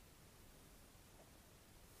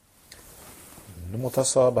Namo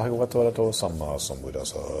tassa bhagavato arahato samma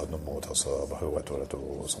sambuddhassa. Namo tassa bhagavato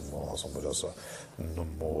arahato samma sambuddhassa.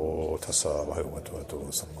 Namo tassa bhagavato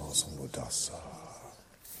arahato samma sambuddhassa.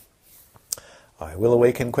 I will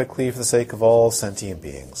awaken quickly for the sake of all sentient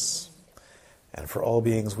beings, and for all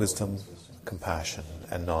beings' wisdom, compassion,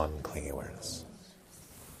 and non-clinging awareness.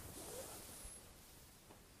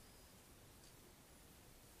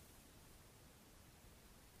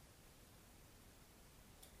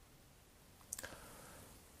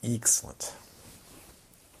 Excellent,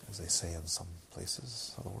 as they say in some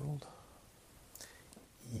places of the world.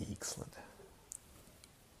 Excellent.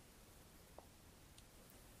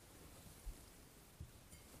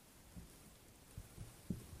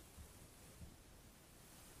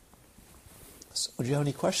 So, would you have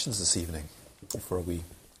any questions this evening before we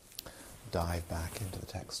dive back into the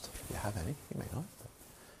text? If you have any, you may not. But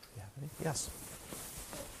if you have any, yes.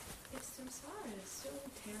 If samsara is so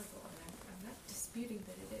terrible, and I'm not disputing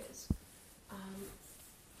that it is.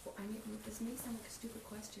 I mean, this may sound like a stupid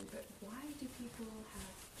question, but why do people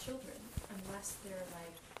have children unless they're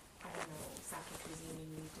like, I don't know, Sakya-Kuzini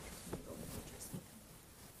and need to continue building futures?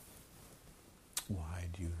 Why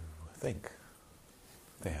do you think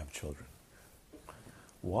they have children?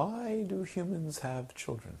 Why do humans have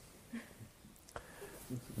children?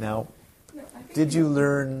 Now, did you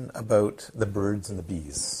learn about the birds and the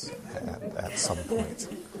bees at some point?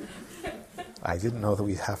 I didn't know that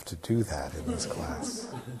we have to do that in this class.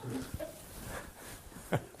 I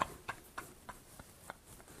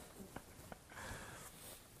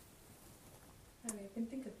mean, I can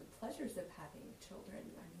think of the pleasures of having children.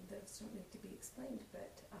 I mean, those don't need to be explained,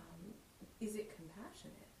 but is it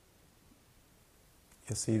compassionate?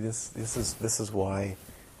 You see, this is why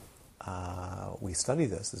we study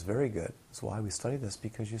this. It's very good. It's why we study this,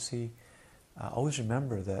 because you see, always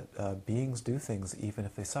remember that beings do things even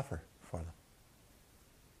if they suffer for them.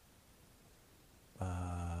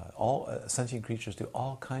 All sentient creatures do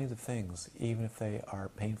all kinds of things even if they are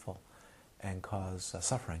painful and cause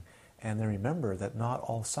suffering. And then remember that not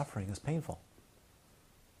all suffering is painful.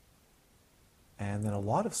 And then a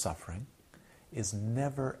lot of suffering is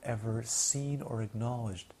never ever seen or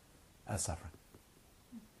acknowledged as suffering.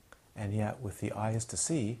 And yet with the eyes to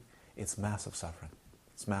see, it's massive suffering.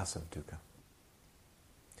 It's massive dukkha.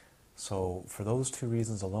 So for those two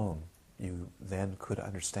reasons alone, you then could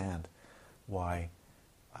understand why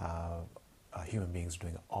human beings are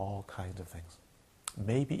doing all kinds of things.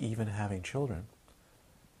 Maybe even having children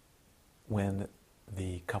when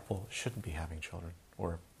the couple shouldn't be having children,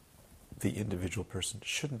 or the individual person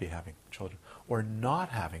shouldn't be having children, or not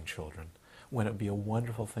having children when it would be a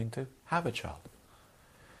wonderful thing to have a child.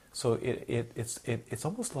 So it's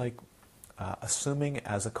almost like assuming,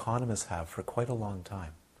 as economists have for quite a long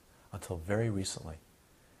time, until very recently,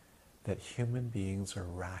 that human beings are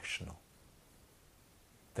rational.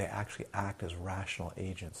 They actually act as rational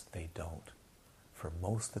agents. They don't. For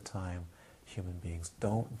most of the time, human beings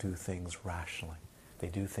don't do things rationally. They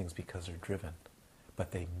do things because they're driven.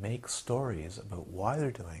 But they make stories about why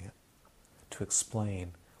they're doing it to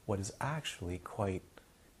explain what is actually quite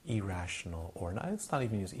irrational, or not, it's not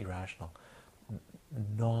even just irrational,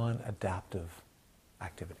 non-adaptive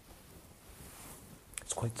activity.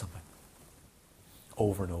 It's quite something.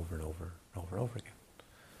 Over and over and over and over and over again.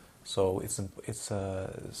 So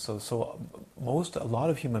a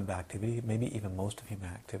lot of human activity, maybe even most of human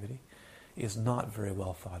activity, is not very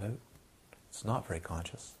well thought out. It's not very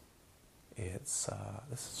conscious. It's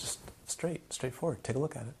this is just straightforward. Take a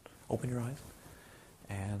look at it. Open your eyes,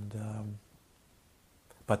 and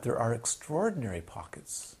but there are extraordinary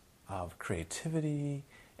pockets of creativity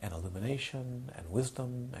and illumination and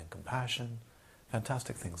wisdom and compassion.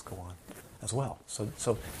 Fantastic things go on as well. So it's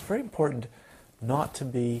very important not to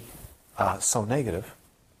be so negative,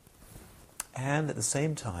 and at the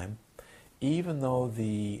same time, even though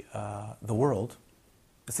the world,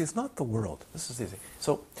 see, it's not the world. This is easy.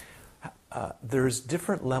 So there's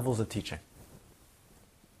different levels of teaching.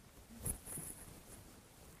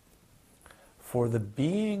 For the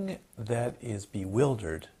being that is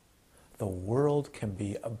bewildered, the world can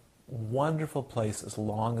be a wonderful place as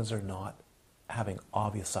long as they're not having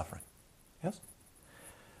obvious suffering. Yes?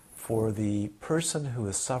 For the person who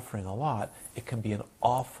is suffering a lot, it can be an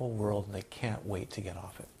awful world and they can't wait to get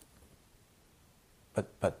off it.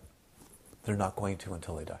 But they're not going to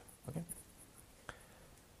until they die. Okay?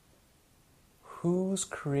 Who's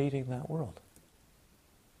creating that world?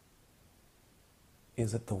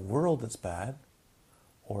 Is it the world that's bad,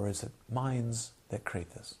 or is it minds that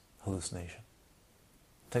create this hallucination?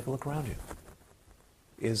 Take a look around you.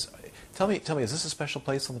 Tell me, is this a special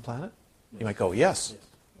place on the planet? You might go, yes.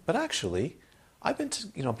 But actually, I've been to,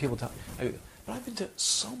 people tell, but I've been to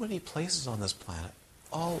so many places on this planet,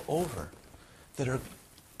 all over, that are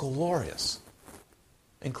glorious,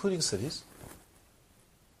 including cities,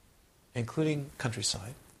 including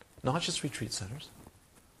countryside, not just retreat centers.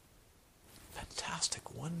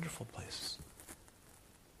 Fantastic, wonderful places.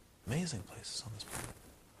 Amazing places on this planet.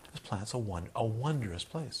 This planet's a wondrous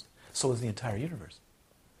place. So is the entire universe.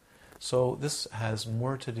 So this has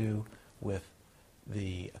more to do with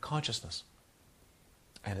the consciousness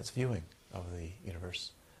and its viewing of the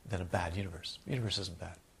universe than a bad universe. The universe isn't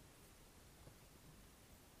bad.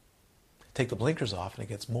 Take the blinkers off and it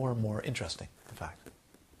gets more and more interesting, in fact.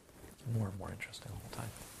 More and more interesting all the time.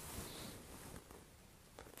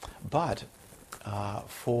 But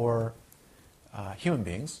for human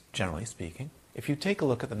beings, generally speaking, if you take a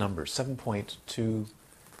look at the numbers, 7.2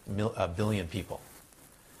 billion people,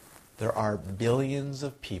 there are billions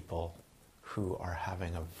of people who are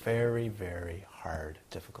having a very, very hard,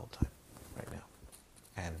 difficult time right now,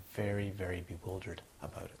 and very, very bewildered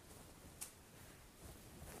about it.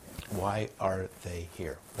 Why are they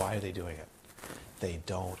here? Why are they doing it? They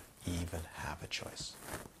don't even have a choice.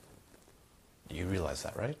 You realize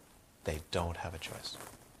that, right? They don't have a choice.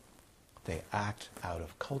 They act out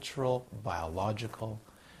of cultural, biological,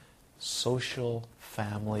 social,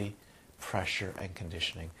 family pressure and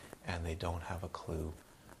conditioning, and they don't have a clue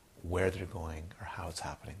where they're going or how it's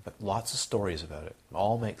happening. But lots of stories about it. It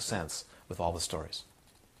all makes sense with all the stories.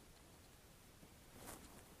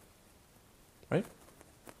 Right?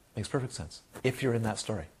 Makes perfect sense. If you're in that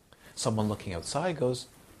story. Someone looking outside goes,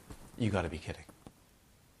 you got to be kidding.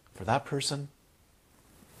 For that person,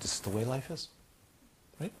 this is the way life is.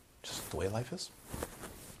 Right? Just the way life is.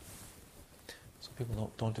 So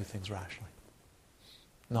people don't do things rationally.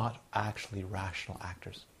 Not actually rational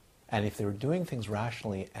actors. And if they were doing things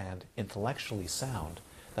rationally and intellectually sound,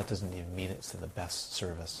 that doesn't even mean it's in the best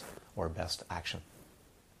service or best action.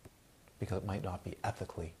 Because it might not be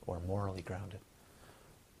ethically or morally grounded.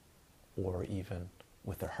 Or even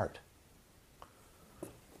with their heart.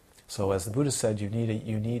 So as the Buddha said, you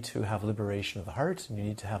need to have liberation of the heart, and you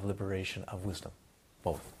need to have liberation of wisdom.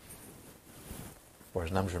 Both. Or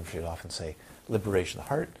as Namjum should often say, liberation of the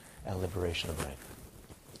heart and liberation of the brain.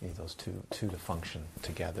 You need those two to function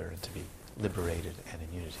together and to be liberated and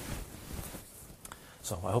in unity.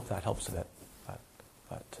 So I hope that helps a bit.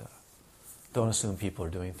 But don't assume people are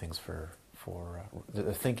doing things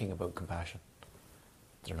they're thinking about compassion.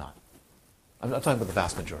 They're not. I'm not talking about the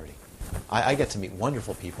vast majority. I get to meet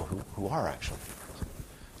wonderful people who are actually.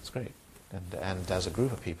 It's great. And as a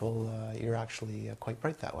group of people, you're actually quite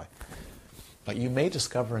bright that way. But you may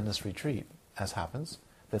discover in this retreat, as happens,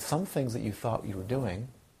 that some things that you thought you were doing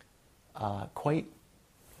quite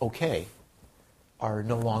okay are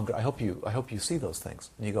no longer. I hope you see those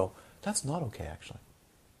things and you go, that's not okay actually.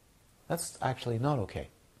 That's actually not okay.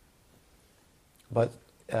 But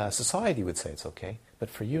society would say it's okay.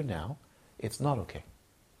 But for you now, it's not okay.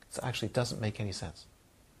 It actually doesn't make any sense.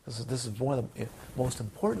 This is one of the most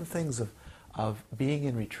important things of being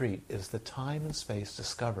in retreat is the time and space to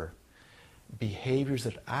discover behaviors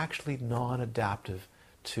that are actually non-adaptive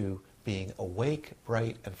to being awake,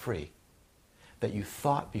 bright, and free that you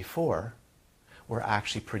thought before were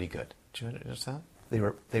actually pretty good. Do you understand?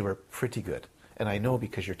 They were pretty good. And I know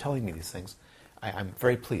because you're telling me these things, I'm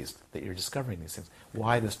very pleased that you're discovering these things.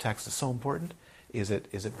 Why this text is so important is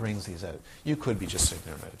it brings these out. You could be just sitting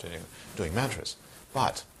there meditating, doing mantras.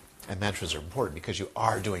 And mantras are important because you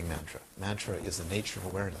are doing mantra. Mantra is the nature of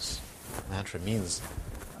awareness. Mantra means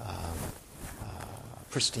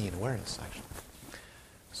pristine awareness, actually.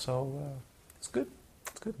 So it's good.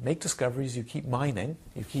 It's good. Make discoveries. You keep mining.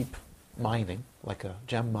 You keep mining like a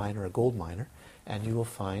gem miner or a gold miner, and you will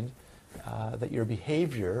find that your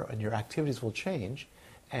behavior and your activities will change.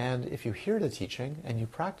 And if you hear the teaching and you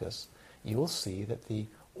practice, you will see that the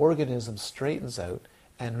organism straightens out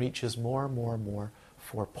and reaches more and more and more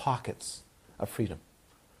for pockets of freedom.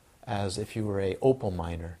 As if you were an opal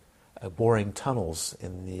miner boring tunnels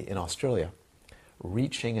in Australia,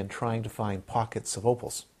 reaching and trying to find pockets of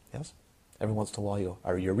opals. Yes? Every once in a while you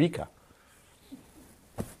go, eureka.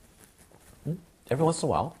 Every once in a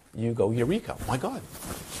while you go, eureka. Oh my God,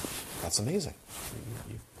 that's amazing.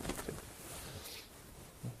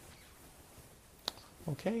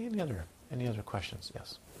 Okay, any other questions?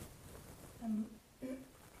 Yes.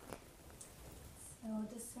 So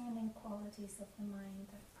discerning qualities of the mind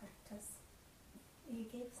that practice. You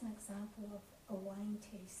gave us an example of a wine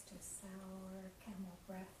taste, or sour, camel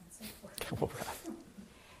breath, and so forth. Camel breath.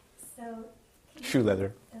 So shoe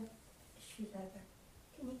leather. Shoe leather.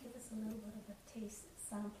 Can you give us a little bit of a taste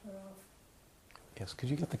sampler of Yes, could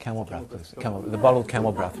you get the camel breath, please? The bottled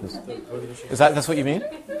camel breath, please. That's what you mean?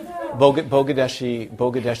 Bogadeshi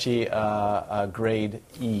grade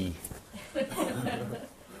E. Have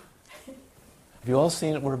you all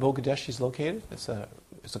seen where Bogadeshi is located? It's a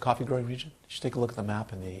coffee growing region. You should take a look at the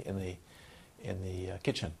map in the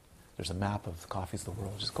kitchen. There's a map of the coffees of the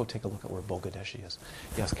world. Just go take a look at where Bogadeshi is.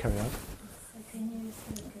 Yes, carry on. So can you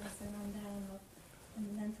give us a rundown of the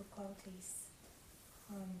mental qualities?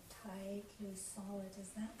 Tight, loose, solid, is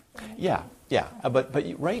that right? Yeah. But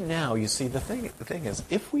right now, you see, the thing is,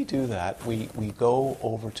 if we do that, we go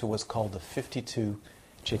over to what's called the 52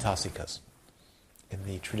 Chaitasikas in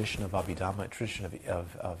the tradition of Abhidhamma, tradition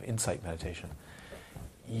of insight meditation.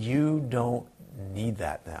 You don't need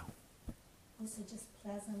that now. Also just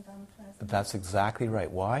pleasant, unpleasant. That's exactly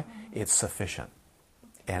right. Why? It's sufficient.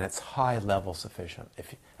 And it's high level sufficient.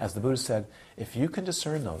 As the Buddha said, if you can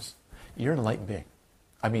discern those, you're an enlightened being.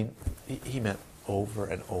 I mean, he meant over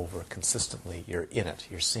and over, consistently, you're in it,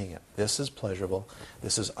 you're seeing it. This is pleasurable,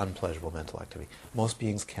 this is unpleasurable mental activity. Most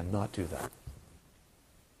beings cannot do that.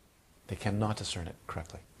 They cannot discern it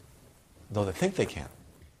correctly. Though they think they can.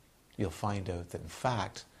 You'll find out that, in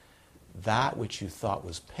fact, that which you thought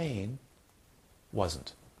was pain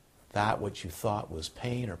wasn't. That which you thought was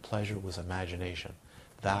pain or pleasure was imagination.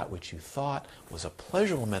 That which you thought was a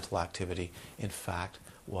pleasurable mental activity, in fact,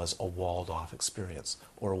 was a walled-off experience,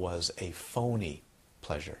 or was a phony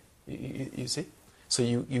pleasure. You see? So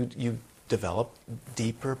you develop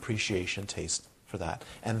deeper appreciation, taste for that.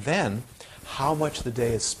 And then, how much the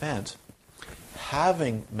day is spent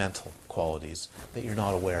having mental qualities that you're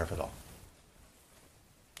not aware of at all.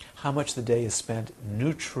 How much the day is spent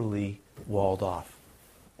neutrally walled off,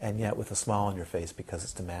 and yet with a smile on your face because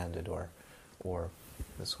it's demanded, or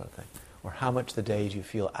this sort of thing. Or how much the day do you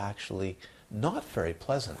feel actually not very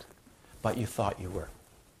pleasant, but you thought you were.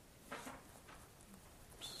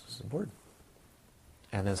 This is important.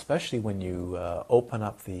 And especially when you open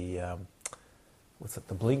up the,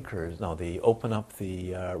 the blinkers, open up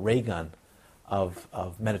the ray gun of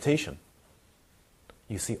meditation,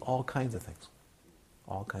 you see all kinds of things.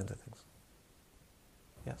 All kinds of things.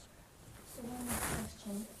 Yes? So one more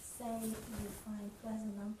question. Say you find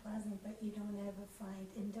pleasant, unpleasant, but you don't ever find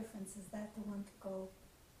indifference. Is that the one to go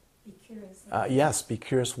be curious? Yes, be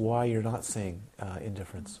curious why you're not seeing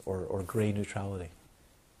indifference or gray neutrality.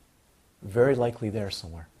 Very likely there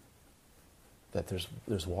somewhere. That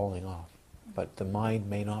there's walling off. But the mind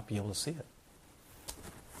may not be able to see it.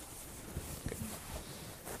 Okay.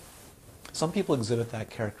 Some people exhibit that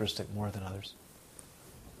characteristic more than others.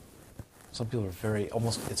 Some people are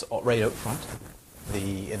it's right out front.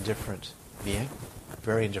 The indifferent being,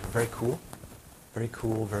 very indifferent, very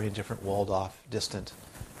cool, very indifferent, walled off, distant,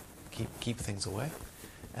 keep things away.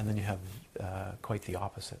 And then you have quite the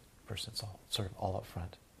opposite person. It's all up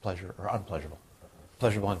front, pleasure or unpleasurable,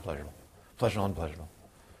 pleasurable, unpleasurable, pleasurable, unpleasurable.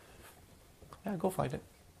 Yeah, go find it.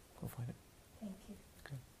 Thank you.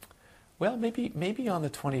 Okay. Well, maybe on the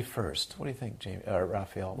 21st. What do you think, Jamie,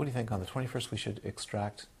 Raphael? What do you think on the 21st we should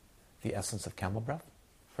extract the essence of camel breath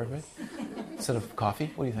for everybody instead of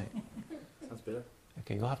coffee? What do you think? Sounds better.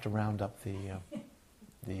 Okay, you'll have to round up the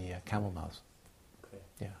camel mouths. Okay.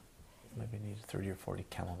 Yeah, maybe need 30 or 40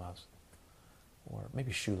 camel mouths, or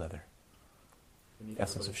maybe shoe leather.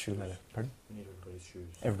 Essence of shoe leather. Pardon? We need everybody's shoes.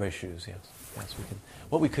 Everybody's shoes. Yes. Yes, we can.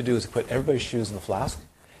 What we could do is put everybody's shoes in the flask,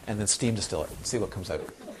 and then steam distill it. And see what comes out.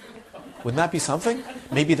 Wouldn't that be something?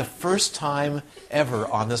 Maybe the first time ever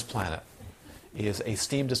on this planet is a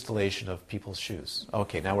steam distillation of people's shoes.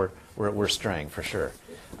 Okay, now we're straying for sure.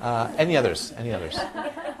 Any others? Any others?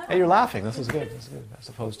 Hey, you're laughing. This is good. As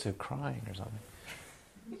opposed to crying or something.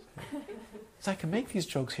 So I can make these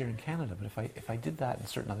jokes here in Canada, but if I did that in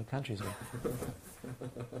certain other countries,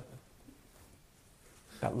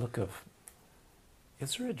 that look of,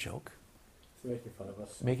 is there a joke? It's making fun of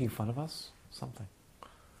us. Making fun of us? Something.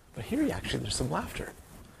 But here, actually, there's some laughter.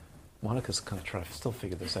 Monica's kind of trying to still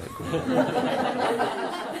figure this out.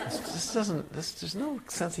 There's no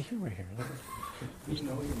sense of humor here. We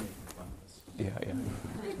know you're making fun of us. Yeah.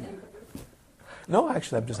 No,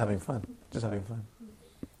 actually, I'm just having fun.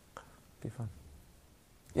 Be fun.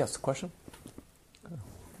 Yes, question?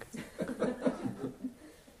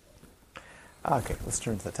 Oh, okay, let's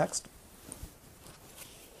turn to the text.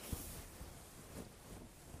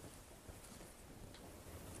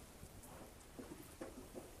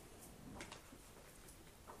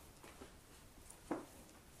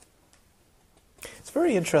 It's a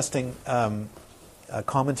very interesting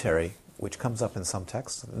commentary, which comes up in some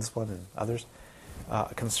texts, this one and others,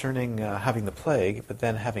 concerning having the plague, but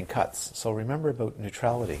then having cuts. So remember about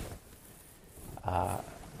neutrality.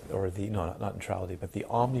 or the, no, not neutrality, but the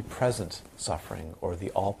omnipresent suffering, or the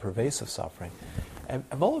all-pervasive suffering. And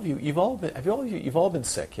have all of you, you've all been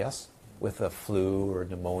sick, yes? With a flu or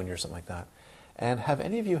pneumonia or something like that. And have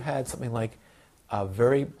any of you had something like a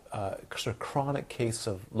very sort of chronic case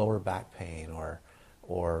of lower back pain, or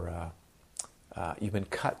you've been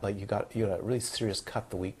cut, like you got a really serious cut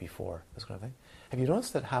the week before, this kind of thing? Have you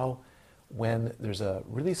noticed that how when there's a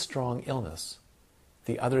really strong illness,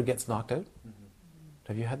 the other gets knocked out? Mm-hmm.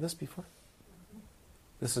 Have you had this before?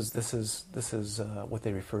 This is what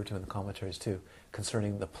they refer to in the commentaries too,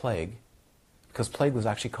 concerning the plague, because plague was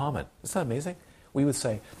actually common. Isn't that amazing? We would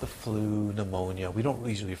say the flu, pneumonia. We don't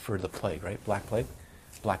usually refer to the plague, right? Black plague,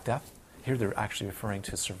 Black Death. Here they're actually referring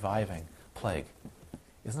to surviving plague.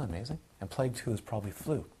 Isn't that amazing? And plague too is probably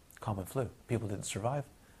flu, common flu. People didn't survive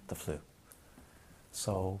the flu.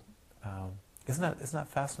 So isn't that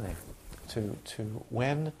fascinating? To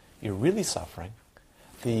when you're really suffering,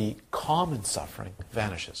 the common suffering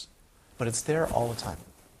vanishes, but it's there all the time.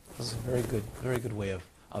 This is a very good way of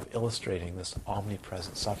illustrating this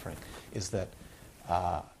omnipresent suffering. Is that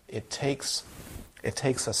it takes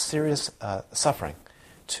a serious suffering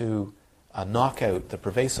to knock out the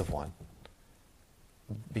pervasive one,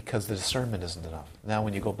 because the discernment isn't enough. Now,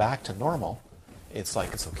 when you go back to normal, it's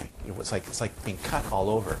like it's okay. It's like being cut all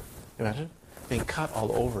over. Imagine being cut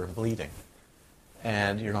all over and bleeding,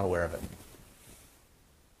 and you're not aware of it.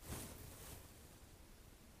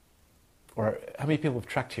 Or how many people have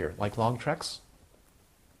trekked here, like long treks?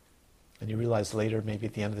 And you realize later, maybe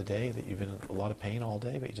at the end of the day, that you've been in a lot of pain all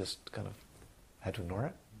day, but you just kind of had to ignore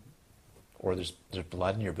it? Or there's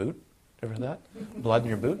blood in your boot. Ever heard that? Blood in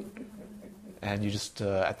your boot? And you just,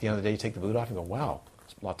 at the end of the day, you take the boot off and go, wow,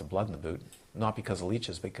 there's lots of blood in the boot. Not because of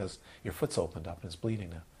leeches, because your foot's opened up and it's bleeding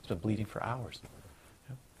now. It's been bleeding for hours.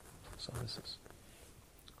 Yeah. So this is...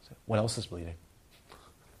 What else is bleeding?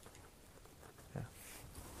 Yeah.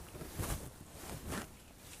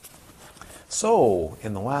 So,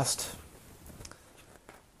 in the last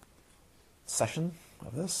session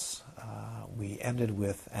of this, we ended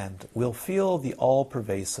with, and will feel the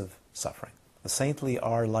all-pervasive suffering. The saintly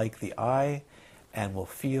are like the eye, and will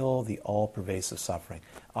feel the all-pervasive suffering.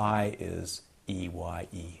 I is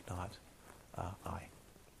E-Y-E, not I.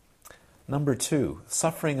 Number 2,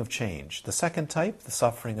 suffering of change. The second type, the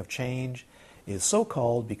suffering of change, is so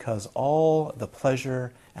called because all the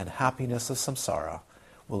pleasure and happiness of samsara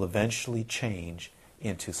will eventually change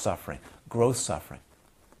into suffering, gross suffering.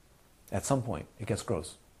 At some point, it gets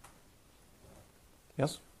gross.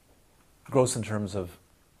 Yes? Gross in terms of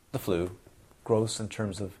the flu, gross in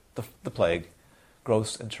terms of the plague,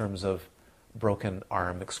 gross in terms of broken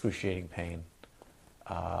arm, excruciating pain,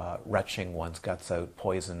 retching one's guts out,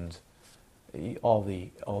 poisoned, all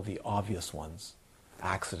the obvious ones,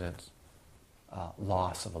 accident,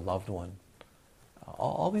 loss of a loved one,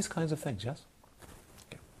 all these kinds of things, yes?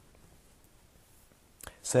 Okay.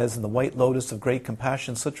 Says in the White Lotus of Great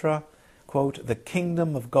Compassion Sutra, quote, the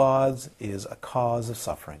kingdom of gods is a cause of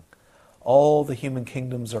suffering. All the human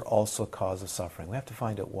kingdoms are also a cause of suffering. We have to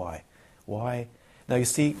find out why. Why? Now you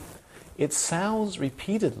see, it sounds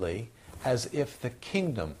repeatedly as if the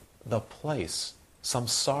kingdom, the place,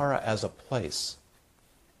 samsara as a place.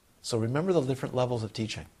 So remember the different levels of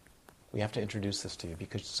teaching. We have to introduce this to you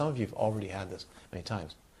because some of you have already had this many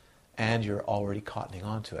times and you're already cottoning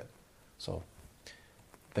onto it. So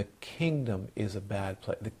the kingdom is a bad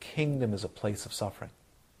place. The kingdom is a place of suffering.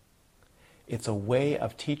 It's a way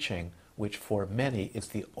of teaching which for many is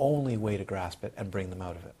the only way to grasp it and bring them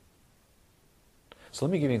out of it. So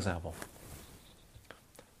let me give you an example.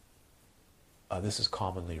 This is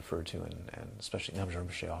commonly referred to, and especially Namja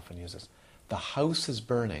Rinpoche often uses. The house is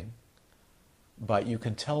burning, but you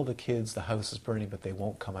can tell the kids the house is burning, but they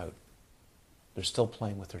won't come out. They're still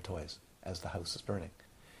playing with their toys as the house is burning.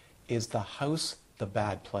 Is the house the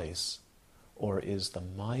bad place, or is the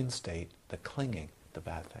mind state, the clinging, the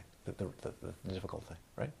bad thing, the difficult thing,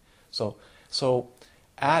 right? So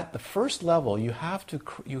at the first level, you have to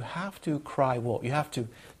cry wolf. You have to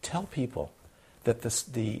tell people that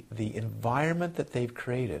the environment that they've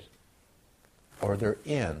created or they're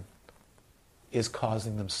in is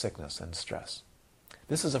causing them sickness and stress.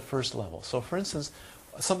 This is a first level. So for instance,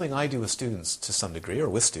 something I do with students to some degree, or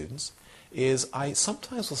with students, is I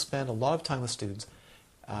sometimes will spend a lot of time with students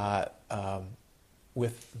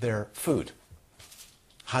with their food.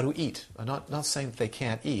 How to eat. I'm not saying that they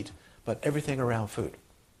can't eat, but everything around food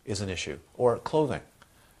is an issue. Or clothing.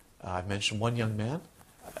 I mentioned one young man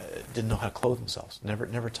didn't know how to clothe themselves,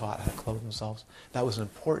 never taught how to clothe themselves. That was an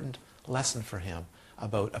important lesson for him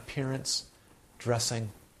about appearance,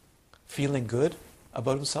 dressing, feeling good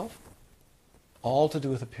about himself. all to do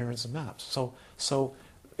with appearance and maps. So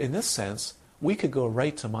in this sense, we could go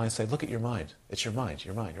right to mind and say, look at your mind. It's your mind,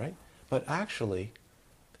 right? But actually,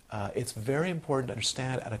 it's very important to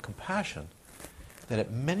understand at a compassion that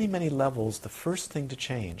at many, many levels, the first thing to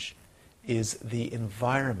change is the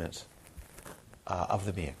environment of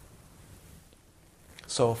the being.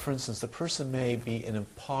 So, for instance, the person may be an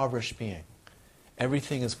impoverished being.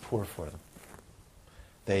 Everything is poor for them.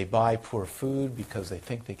 They buy poor food because they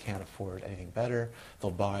think they can't afford anything better.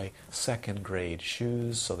 They'll buy second-grade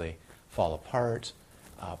shoes so they fall apart.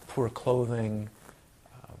 Poor clothing.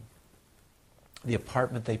 The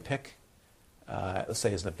apartment they pick, let's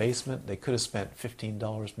say, is in the basement. They could have spent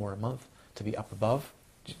 $15 more a month to be up above.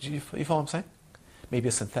 You follow what I'm saying? Maybe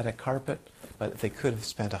a synthetic carpet, but if they could have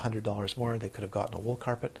spent $100 more, they could have gotten a wool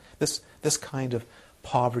carpet. This kind of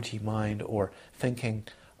poverty mind, or thinking,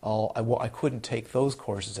 I couldn't take those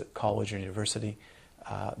courses at college or university.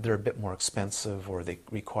 They're a bit more expensive, or they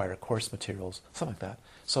require course materials, something like that.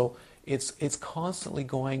 So it's constantly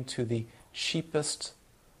going to the cheapest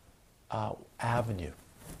avenue.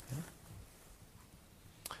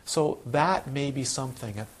 So that may be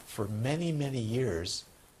something that for many, many years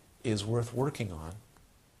is worth working on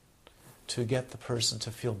to get the person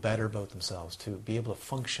to feel better about themselves, to be able to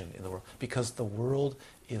function in the world. Because the world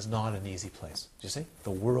is not an easy place. Do you see?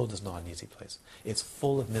 The world is not an easy place. It's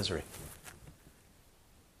full of misery.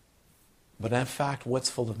 But in fact,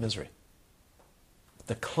 what's full of misery?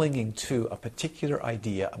 The clinging to a particular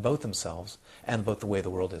idea about themselves and about the way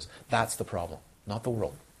the world is. That's the problem, not the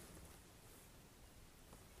world.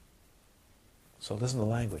 So listen to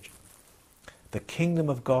the language. The kingdom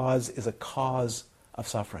of gods is a cause of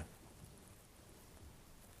suffering.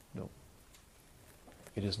 No,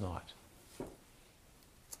 it is not.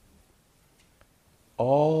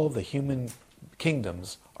 All the human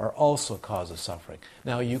kingdoms are also a cause of suffering.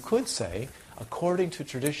 Now you could say, according to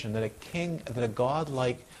tradition, that a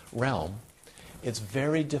god-like realm, it's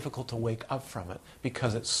very difficult to wake up from it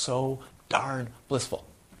because it's so darn blissful.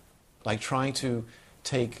 Like trying to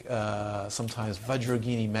take sometimes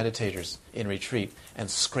Vajragini meditators in retreat and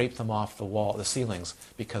scrape them off the ceilings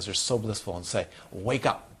because they're so blissful, and say, wake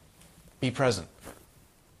up, be present.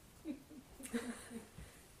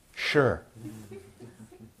 Sure.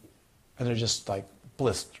 And they're just like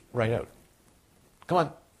blissed right out. Come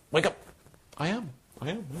on, wake up. I am.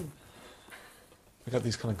 I got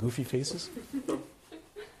these kind of goofy faces.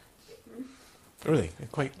 Really,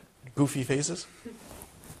 quite goofy faces.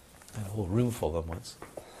 I had a whole room full of them once.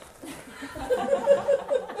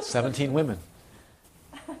 17 women.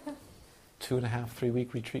 2.5,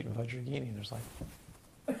 3-week retreat in Vajragini. And there's like...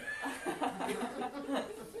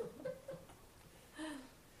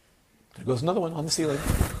 There goes another one on the ceiling.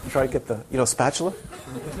 Try to get the, spatula.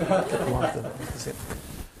 Get them off the ceiling.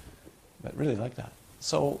 But really like that.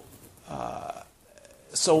 So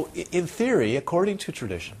in theory, according to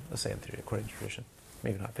tradition, let's say in theory, according to tradition,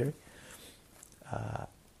 maybe not theory,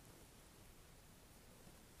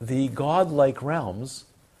 the godlike realms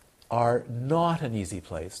are not an easy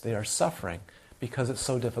place. They are suffering because it's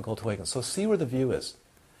so difficult to awaken. So see where the view is.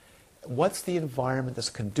 What's the environment that's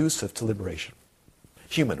conducive to liberation?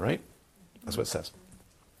 Human, right? That's what it says.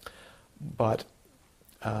 But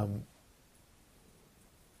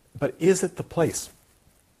is it the place?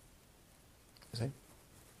 You see?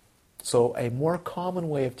 So a more common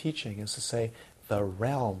way of teaching is to say the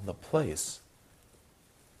realm, the place,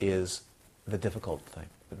 is the difficult thing.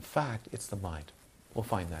 In fact, it's the mind. We'll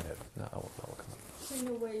find that out. No, we'll come up. So in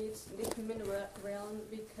a way, it's the human realm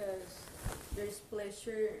because there's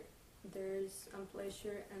pleasure, there's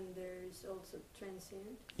unpleasure, and there's also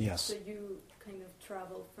transient. Yes. So you kind of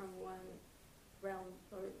travel from one realm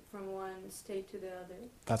or from one state to the other.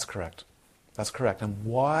 That's correct. That's correct. And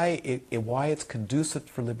why it's conducive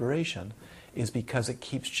for liberation is because it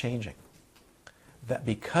keeps changing. That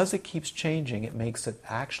because it keeps changing, it makes it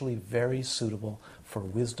actually very suitable for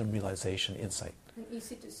wisdom, realization, insight. And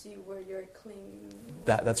easy to see where you're clinging.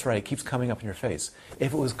 That's right. It keeps coming up in your face.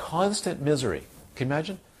 If it was constant misery, can you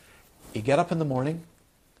imagine? You get up in the morning,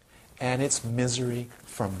 and it's misery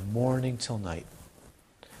from morning till night.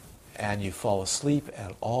 And you fall asleep,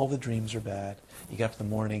 and all the dreams are bad. You get up in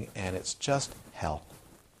the morning, and it's just hell.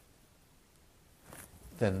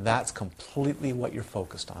 Then that's completely what you're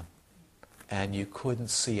focused on. And you couldn't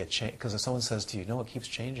see a change. Because if someone says to you, no, it keeps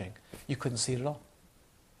changing, you couldn't see it at all.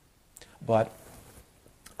 But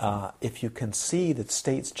if you can see that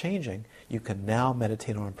state's changing, you can now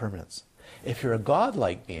meditate on impermanence. If you're a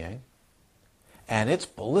godlike being, and it's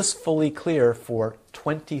blissfully clear for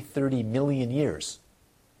 20, 30 million years,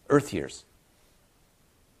 Earth years,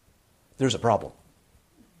 there's a problem.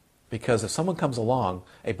 Because if someone comes along,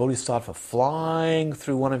 a bodhisattva flying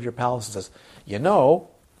through one of your palaces and says, you know,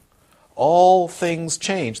 all things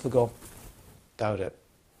change, they'll go, doubt it.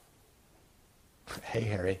 Hey,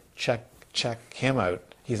 Harry, check him out.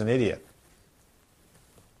 He's an idiot.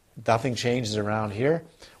 Nothing changes around here.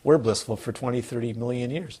 We're blissful for 20, 30 million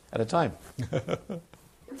years at a time.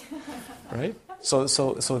 Right? So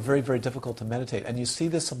very, very difficult to meditate. And you see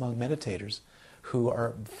this among meditators who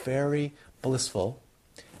are very blissful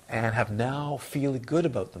and have now feeling good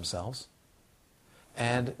about themselves,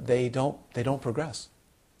 and they don't progress.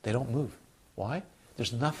 They don't move. Why?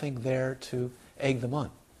 There's nothing there to egg them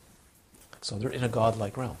on. So they're in a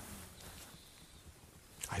godlike realm.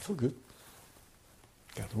 I feel good.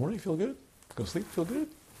 Get up in the morning, feel good. Go to sleep, feel good.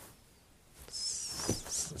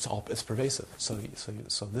 It's pervasive. So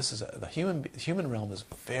this is the human realm is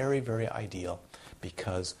very, very ideal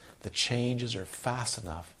because the changes are fast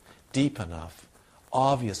enough, deep enough,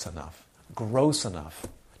 obvious enough, gross enough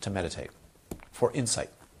to meditate for insight.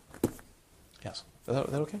 Yes. Is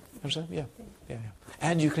that okay? Understand? Yeah.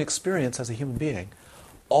 And you can experience as a human being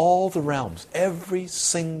all the realms, every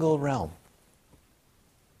single realm.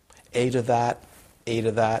 8 of that,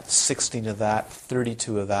 16 of that,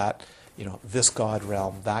 32 of that, this God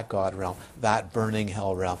realm, that burning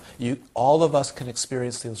hell realm. All of us can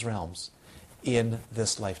experience those realms in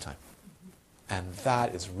this lifetime. And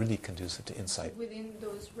that is really conducive to insight. Within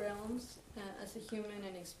those realms, as a human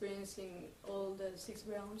and experiencing all the 6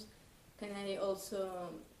 realms, can I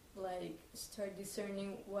also start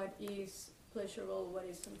discerning what is pleasurable, what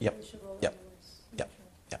is unpleasurable? Yep.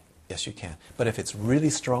 Yes, you can. But if it's really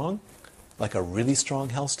strong, like a really strong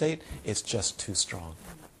hell state, it's just too strong.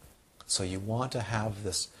 So you want to have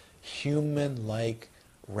this human-like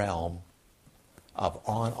realm of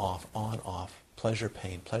on-off, pleasure,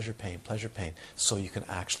 pain, so you can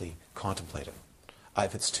actually contemplate it.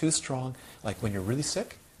 If it's too strong, like when you're really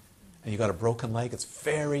sick and you got a broken leg, it's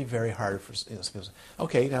very, very hard for some people to say,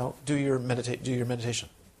 okay, now do your meditation.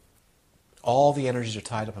 All the energies are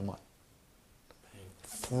tied up in what? Pain.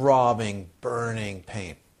 Throbbing, burning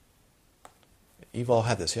pain. You've all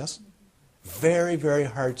had this, yes? Very, very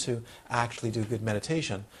hard to actually do good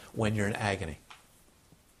meditation when you're in agony.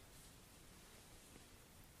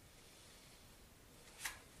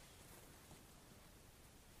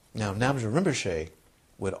 Now, Namgyal Rinpoche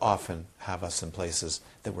would often have us in places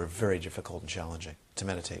that were very difficult and challenging to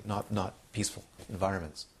meditate, not peaceful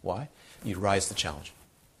environments. Why? You'd rise the challenge.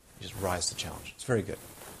 You just rise the challenge. It's very good.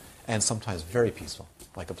 And sometimes very peaceful,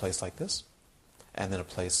 like a place like this, and then a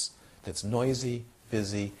place that's noisy,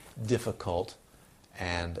 busy, difficult,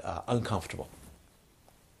 and uncomfortable.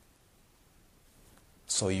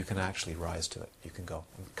 So you can actually rise to it. You can go,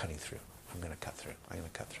 I'm cutting through. I'm going to cut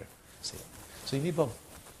through. See? So you need both.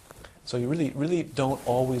 So you really don't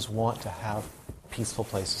always want to have peaceful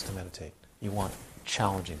places to meditate. You want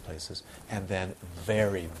challenging places, and then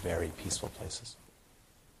very, very peaceful places.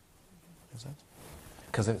 Makes sense?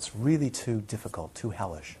 Because if it's really too difficult, too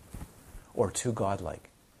hellish, or too godlike,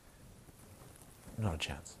 not a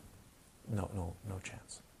chance. No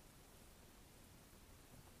chance.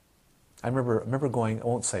 I remember going, I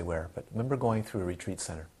won't say where, but remember going through a retreat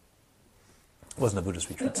center. It wasn't a Buddhist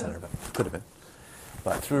retreat center, but it could have been.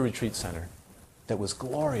 But through a retreat center that was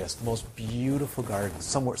glorious, the most beautiful gardens,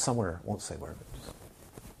 somewhere, won't say where, but just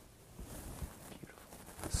beautiful.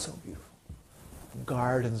 So beautiful.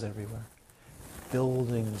 Gardens everywhere.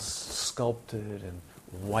 Buildings sculpted and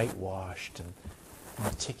whitewashed and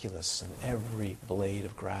meticulous, and every blade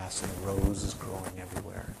of grass and roses growing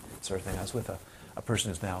everywhere, sort of thing. I was with a person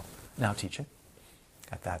who's now teaching.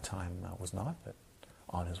 At that time was not, but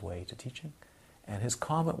on his way to teaching. And his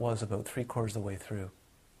comment was about 3/4 of the way through,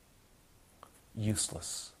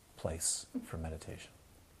 useless place for meditation.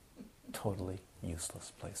 Totally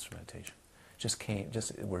useless place for meditation.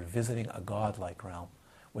 We're visiting a godlike realm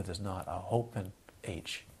where there's not a hope and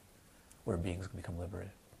H, where beings can become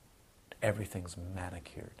liberated. Everything's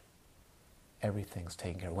manicured. Everything's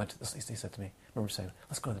taken care of. He said to me, I remember saying,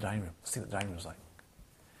 let's go to the dining room. Let's see what the dining room's like.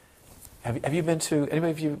 Have you been to,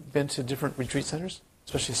 anybody of you been to different retreat centers,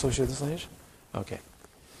 especially associated with this lineage? Okay.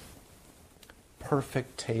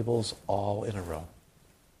 Perfect tables all in a row.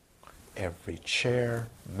 Every chair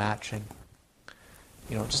matching.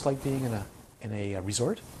 Just like being in a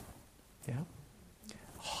resort. Yeah.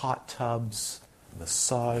 Hot tubs,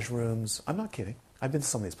 massage rooms. I'm not kidding. I've been to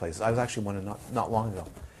some of these places. I was actually one not long ago.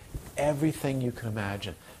 Everything you can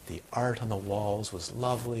imagine. The art on the walls was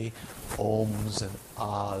lovely. Oms and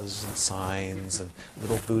ahs and signs and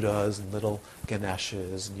little Buddhas and little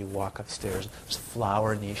Ganeshas, and you walk upstairs. There's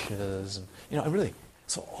flower niches and really.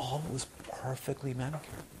 So all was perfectly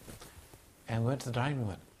manicured. And we went to the dining room and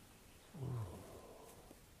went, ooh,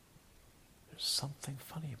 there's something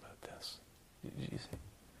funny about this. Did you see?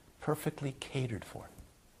 Perfectly catered for.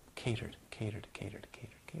 Catered.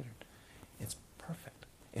 It's perfect.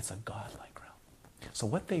 It's a godlike realm. So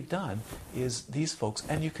what they've done is these folks,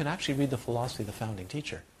 and you can actually read the philosophy of the founding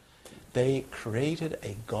teacher, they created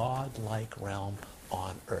a godlike realm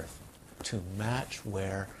on earth to match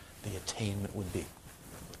where the attainment would be.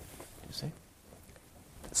 You see?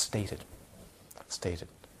 Stated.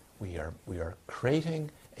 We are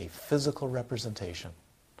creating a physical representation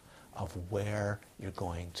of where you're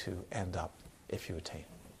going to end up if you attain.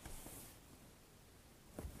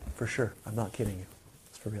 For sure. I'm not kidding you.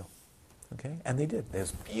 It's for real. Okay? And they did. It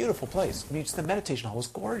was a beautiful place. I mean, just the meditation hall was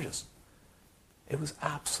gorgeous. It was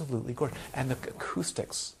absolutely gorgeous. And the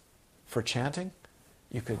acoustics for chanting,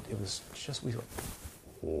 it was just, we went,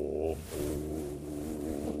 oh,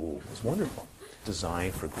 it was wonderful.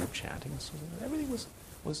 Designed for group chanting. So everything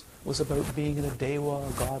was about being in a Dewa,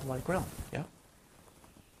 a godlike realm. Yeah?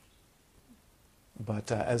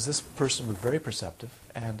 But as this person was very perceptive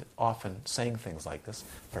and often saying things like this,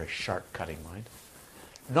 very sharp, cutting mind,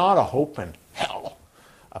 not a hope in hell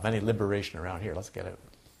of any liberation around here. Let's get out.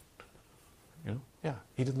 You know? Yeah,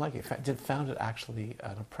 he didn't like it. He found it actually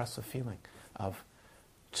an oppressive feeling of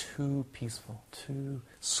too peaceful, too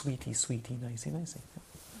sweetie, nicey.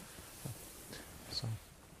 Yeah. So,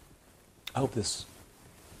 I hope this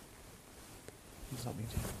is something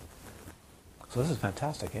to you. So this is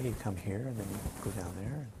fantastic, eh? You come here and then you go down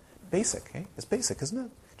there. Basic, eh? It's basic, isn't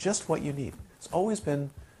it? Just what you need. It's always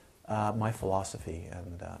been my philosophy,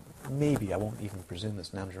 and maybe, I won't even presume this,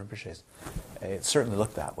 Namja Rinpoche's, it certainly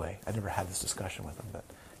looked that way. I never had this discussion with him, but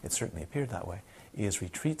it certainly appeared that way, is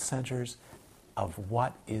retreat centers of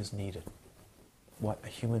what is needed, what a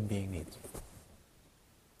human being needs.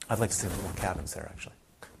 I'd like to see more cabins there, actually.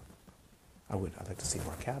 I would. I'd like to see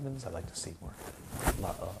more cabins. I'd like to see more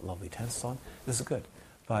lovely tents on. This is good,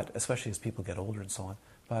 but especially as people get older and so on.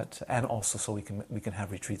 But and also so we can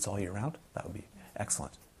have retreats all year round. That would be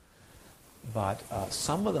excellent. But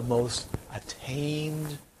some of the most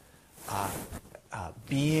attained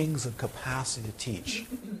beings of capacity to teach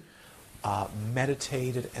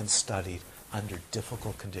meditated and studied under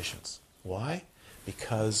difficult conditions. Why?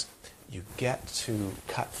 Because you get to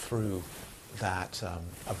cut through that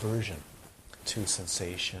aversion to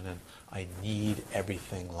sensation, and I need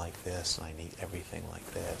everything like this, and I need everything like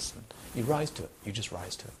this. And you rise to it. You just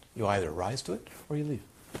rise to it. You either rise to it or you leave.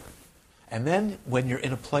 And then when you're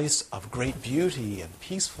in a place of great beauty and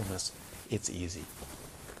peacefulness, it's easy.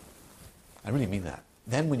 I really mean that.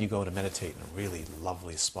 Then when you go to meditate in a really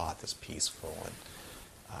lovely spot that's peaceful and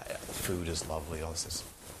the food is lovely, all this is,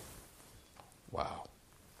 wow,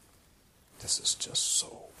 this is just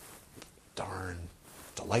so darn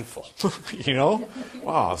delightful. You know?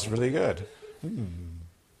 Wow, it's really good. You're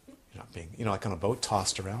not being, like on a boat,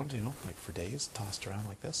 tossed around, like for days, tossed around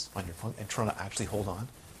like this on your phone, and trying to actually hold on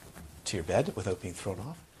to your bed without being thrown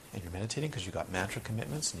off. And you're meditating because you've got mantra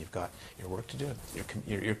commitments and you've got your work to do.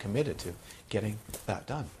 You're committed to getting that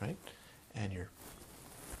done, right? And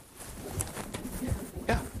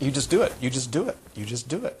you just do it. You just do it,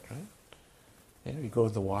 right? You go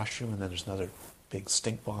to the washroom and then there's another big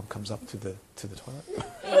stink bomb comes up to the toilet.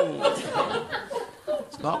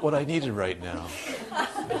 It's not what I needed right now.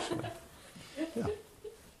 Actually. Yeah.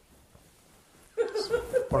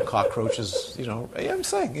 Or cockroaches, I'm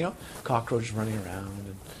saying, cockroaches running around and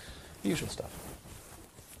the usual stuff.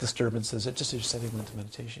 Disturbances, it just is setting into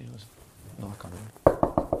meditation. Knock on it.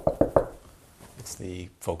 It's the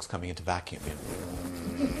folks coming into vacuum.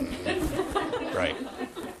 Right.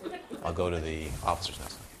 I'll go to the officer's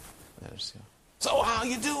nest. And there's, so how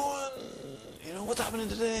you doing? What's happening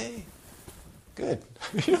today? Good.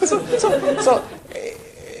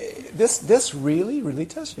 This really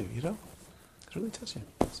tests you, It really tests you.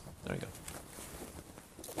 So, there you go.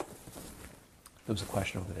 There was a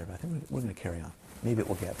question over there, but I think we're going to carry on. Maybe it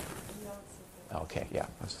will get... Okay, yeah.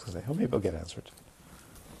 I was just going to say, maybe it'll get answered.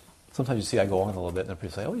 Sometimes you see I go on a little bit and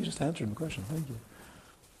people say, you just answered my question. Thank you.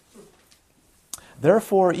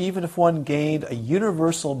 Therefore, even if one gained a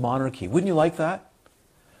universal monarchy, wouldn't you like that?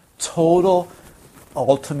 Total,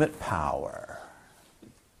 ultimate power.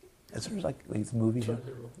 Is there like these movies?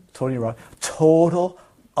 Tony Robbins. Total,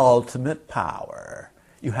 ultimate power.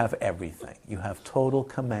 You have everything. You have total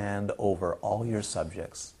command over all your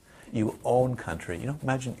subjects. You own country.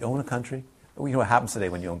 Imagine you own a country. You know what happens today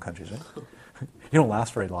when you own countries, right? You don't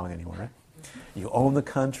last very long anymore, right? You own the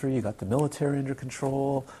country, you got the military under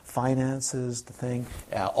control, finances, the thing,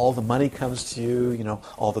 all the money comes to you, you know,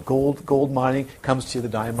 all the gold mining comes to you, the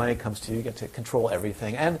diamond mining comes to you, you get to control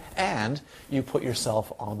everything, and you put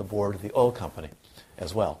yourself on the board of the oil company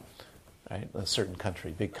as well, right? A certain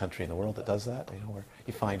country, big country in the world that does that, you know, where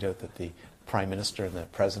you find out that the prime minister and the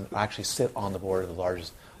president actually sit on the board of the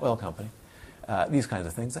largest oil company. These kinds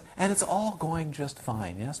of things. And it's all going just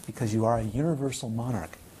fine, yes, because you are a universal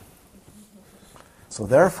monarch. So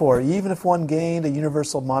therefore, even if one gained a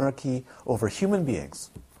universal monarchy over human beings,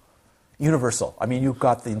 universal, I mean, you've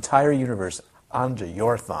got the entire universe under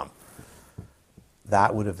your thumb,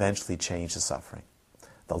 that would eventually change the suffering.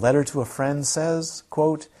 The letter to a friend says,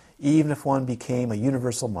 quote, even if one became a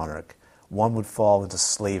universal monarch, one would fall into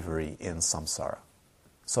slavery in samsara.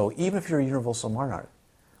 So even if you're a universal monarch,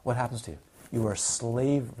 what happens to you? You are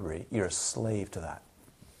slavery. You're a slave to that.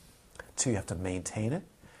 So you have to maintain it.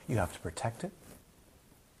 You have to protect it.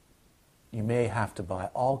 You may have to buy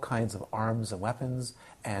all kinds of arms and weapons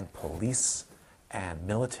and police and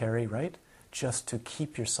military, right? Just to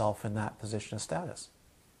keep yourself in that position of status.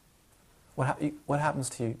 What happens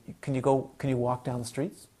to you? Can you walk down the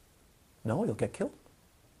streets? No, you'll get killed.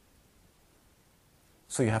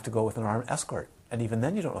 So you have to go with an armed escort. And even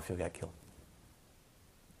then you don't know if you'll get killed.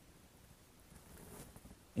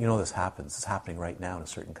 You know this happens. It's happening right now in a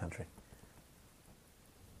certain country.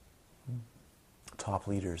 Top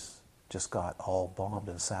leaders just got all bombed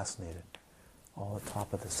and assassinated. All the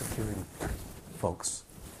top of the security folks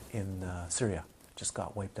in Syria just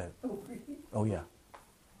got wiped out. Oh, really? Oh, yeah.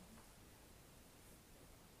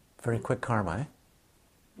 Very quick karma,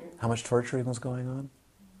 eh? How much torturing was going on?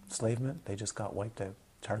 Enslavement, they just got wiped out,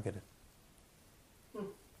 targeted.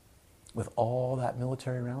 With all that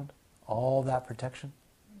military around, all that protection.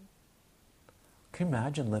 Can you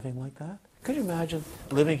imagine living like that? Could you imagine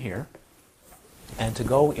living here and to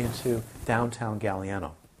go into downtown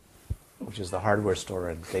Galiano, which is the hardware store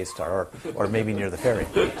in Daystar, or maybe near the ferry,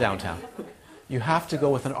 downtown. You have to go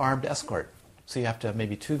with an armed escort. So you have to have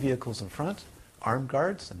maybe 2 vehicles in front, armed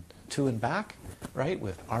guards, and 2 in back, right,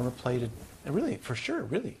 with armor-plated, and really, for sure,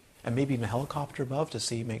 really. And maybe even a helicopter above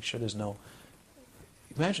to make sure there's no...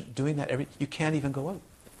 Imagine doing that you can't even go out.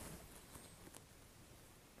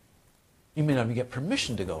 You may not even get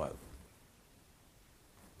permission to go out.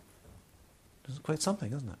 It's quite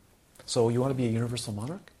something, isn't it? So you want to be a universal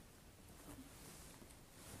monarch?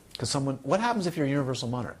 Because what happens if you're a universal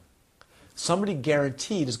monarch? Somebody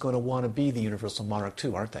guaranteed is going to want to be the universal monarch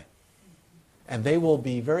too, aren't they? And they will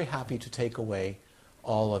be very happy to take away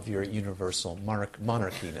all of your universal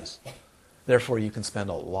monarchiness. Therefore, you can spend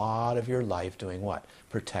a lot of your life doing what?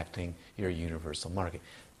 Protecting your universal monarchy.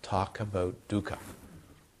 Talk about dukkha.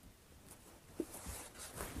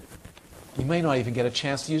 You may not even get a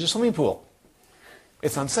chance to use a swimming pool.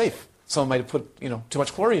 It's unsafe. Someone might have put, too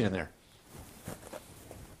much chlorine in there.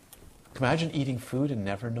 Imagine eating food and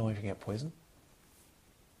never knowing if you get poisoned.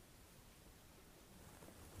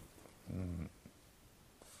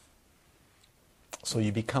 So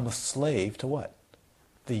you become a slave to what?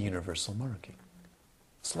 The universal monarchy.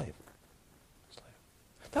 Slave.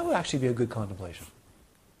 That would actually be a good contemplation.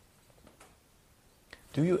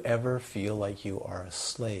 Do you ever feel like you are a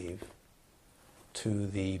slave to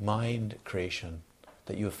the mind creation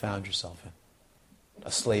that you have found yourself in?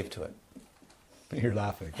 A slave to it. You're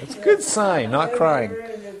laughing. That's a good sign, not crying.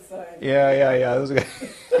 Very good sign. Yeah. That was good.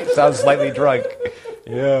 Sounds slightly drunk.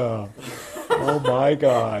 Yeah. Oh my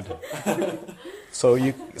God.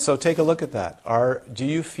 So take a look at that. Do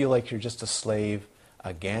you feel like you're just a slave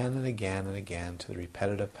again and again and again to the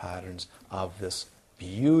repetitive patterns of this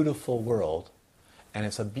beautiful world? And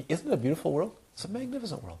isn't it a beautiful world? It's a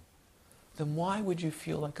magnificent world. Then why would you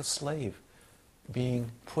feel like a slave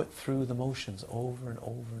being put through the motions over and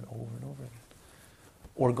over and over and over again?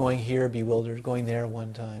 Or going here bewildered, going there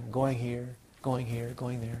one time, going here, going there,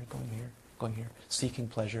 going here, seeking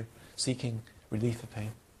pleasure, seeking relief of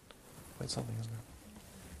pain. Quite something, isn't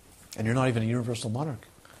it? And you're not even a universal monarch.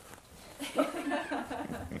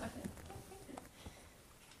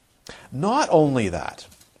 Not only that,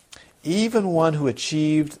 even one who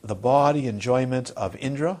achieved the body enjoyment of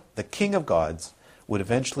Indra, the king of gods, would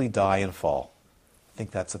eventually die and fall. I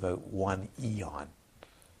think that's about 1 eon.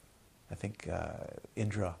 I think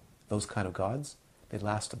Indra, those kind of gods, they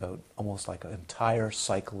last about almost like an entire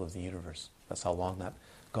cycle of the universe. That's how long that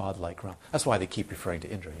godlike realm. That's why they keep referring to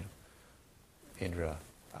Indra. Indra,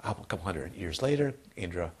 a couple hundred years later,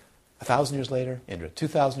 Indra 1,000 years later, Indra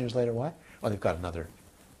 2,000 years later. Why? Well, they've got another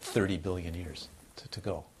 30 billion years to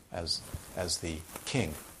go as the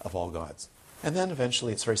king of all gods. And then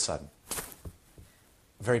eventually it's very sudden,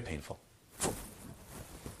 very painful.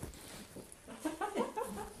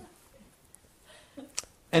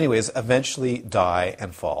 anyways, eventually die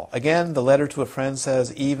and fall. Again, the letter to a friend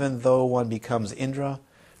says, even though one becomes Indra,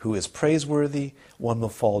 who is praiseworthy, one will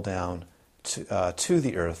fall down to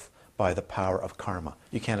the earth by the power of karma.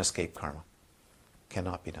 You can't escape karma.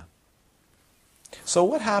 Cannot be done. So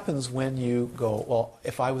what happens when you go, well,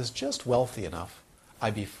 if I was just wealthy enough,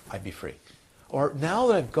 I'd be free. Or now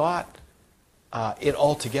that I've got it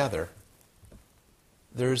all together,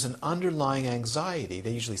 there's an underlying anxiety.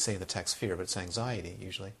 They usually say in the text fear, but it's anxiety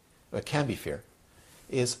usually. It can be fear.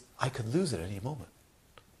 Is I could lose it at any moment.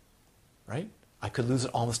 Right? I could lose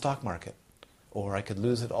it all in the stock market. Or I could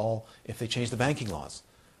lose it all if they change the banking laws.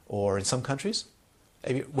 Or in some countries,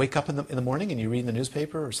 if you wake up in the morning and you read in the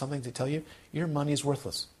newspaper or something to tell you, your money is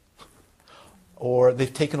worthless. Or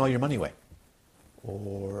they've taken all your money away.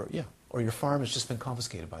 Or your farm has just been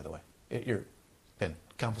confiscated, by the way. You've been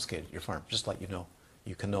confiscated, your farm, just let you know.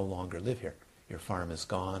 You can no longer live here. Your farm is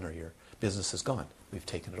gone or your business is gone. We've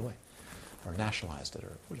taken it away. Or nationalized it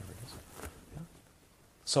or whatever it is. Yeah.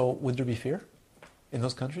 So would there be fear in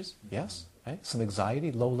those countries? Yes. Right? Some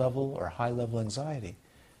anxiety, low-level or high-level anxiety.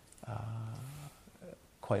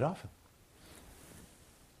 Quite often.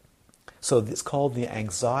 So it's called the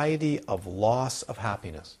anxiety of loss of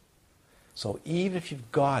happiness. So even if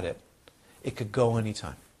you've got it, it could go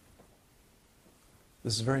anytime.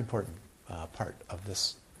 This is a very important part of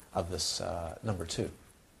this number 2,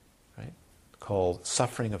 right? Called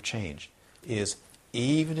suffering of change. Is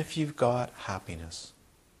even if you've got happiness,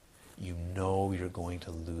 you know you're going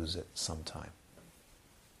to lose it sometime.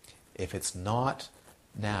 If it's not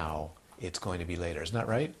now, it's going to be later. Isn't that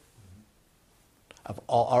right?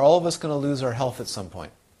 Are all of us going to lose our health at some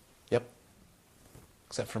point? Yep.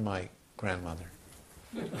 Except for my grandmother.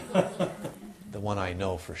 The one I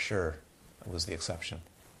know for sure was the exception.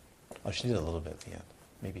 Oh, she did a little bit at the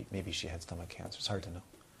end. Maybe she had stomach cancer. It's hard to know.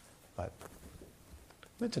 But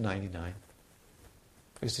went to 99.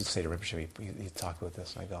 I used to say to Rinpoche, he'd talk about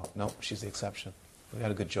this, and I go, no, she's the exception. We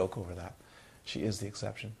had a good joke over that. She is the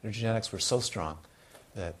exception. Her genetics were so strong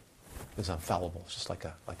that it was infallible. It's just like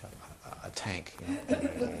a tank. You know?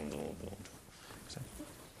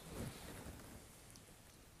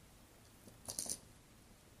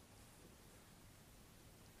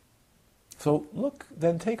 So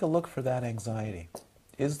take a look for that anxiety.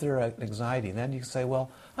 Is there an anxiety? And then you say, well,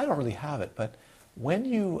 I don't really have it, but when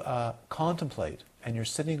you contemplate and you're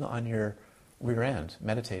sitting on your rear end,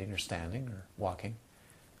 meditating or standing or walking,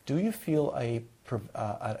 do you feel an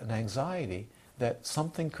anxiety that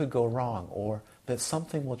something could go wrong or that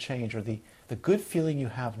something will change or the good feeling you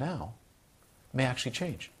have now may actually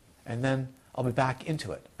change? And then I'll be back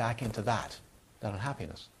into that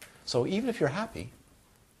unhappiness. So even if you're happy,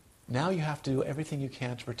 now you have to do everything you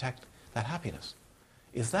can to protect that happiness.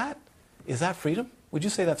 Is that freedom? Would you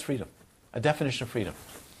say that's freedom? A definition of freedom.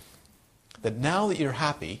 That now that you're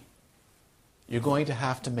happy, you're going to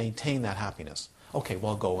have to maintain that happiness. Okay,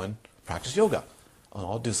 well, I'll go and practice yoga.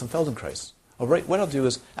 I'll do some Feldenkrais. All right, what I'll do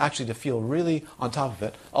is, actually to feel really on top of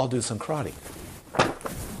it, I'll do some karate.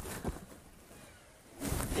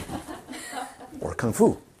 Or kung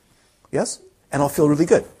fu. Yes? And I'll feel really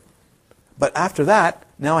good. But after that,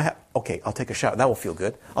 now I'll take a shower. That will feel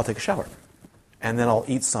good. I'll take a shower. And then I'll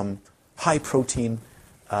eat some high-protein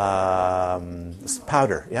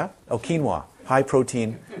powder, yeah? Oh, quinoa.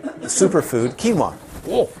 High-protein superfood, quinoa.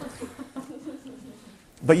 Whoa.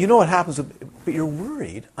 But you know what happens, but you're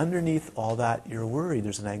worried, underneath all that, you're worried,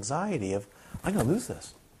 there's an anxiety of, I'm going to lose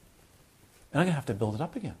this. And I'm going to have to build it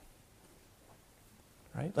up again.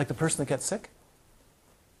 Right? Like the person that gets sick.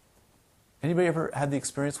 Anybody ever had the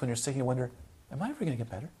experience when you're sick and you wonder, am I ever going to get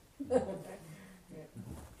better?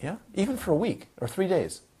 Yeah? Even for a week or 3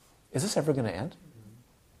 days. Is this ever going to end?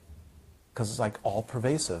 Because it's like all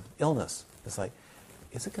pervasive illness. It's like,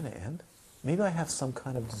 is it going to end? Maybe I have some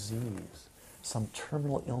kind of disease, some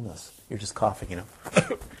terminal illness. You're just coughing, you know.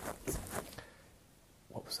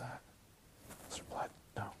 What was that? Was there blood?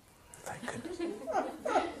 No. Thank goodness.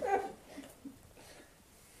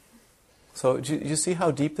 So do you see how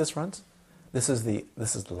deep this runs? This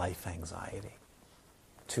is life anxiety.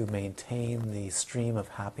 To maintain the stream of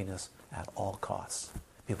happiness at all costs.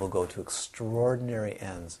 People go to extraordinary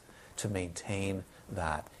ends to maintain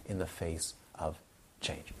that in the face of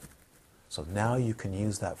change. So now you can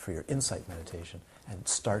use that for your insight meditation and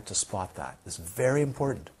start to spot that. It's very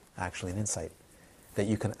important, actually, in insight, that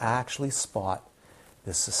you can actually spot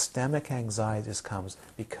the systemic anxiety that comes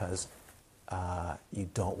because you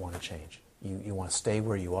don't want to change. You want to stay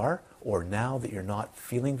where you are, or now that you're not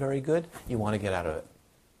feeling very good, you want to get out of it.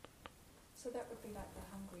 So that would be like the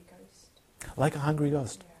hungry ghost. Like a hungry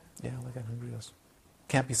ghost. Yeah, like a hungry ghost.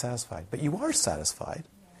 Can't be satisfied. But you are satisfied.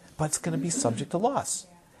 Yeah. but it's going to be subject to loss.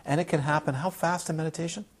 And it can happen how fast in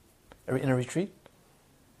meditation? In a retreat?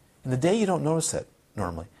 In the day you don't notice it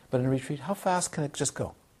normally, but in a retreat, how fast can it just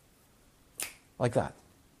go? Like that.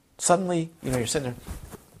 Suddenly, you're sitting there,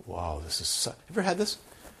 wow, this is have you ever had this?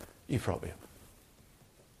 You probably have.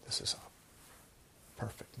 This is a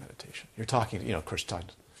perfect meditation. You're talking, of course,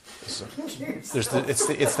 talking.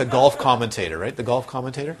 It's the golf commentator, right? The golf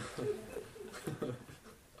commentator.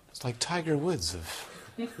 It's like Tiger Woods of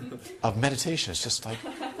meditation. It's just like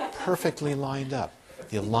perfectly lined up.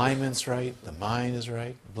 The alignment's right, the mind is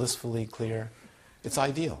right, blissfully clear. It's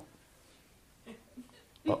ideal.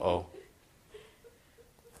 Uh-oh.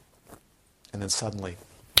 And then suddenly,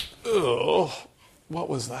 oh, what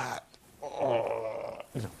was that? Oh,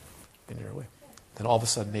 and you're away. Then all of a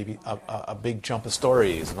sudden, maybe a big jump of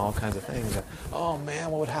stories and all kinds of things. Oh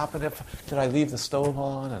man, what would happen if did I leave the stove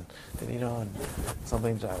on and and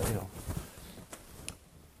something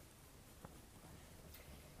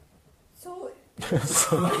So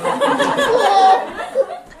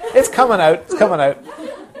It's coming out. It's coming out.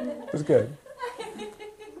 It's good.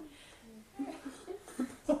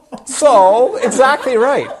 So, exactly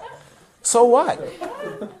right. So what?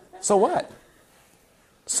 So what?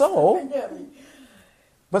 So,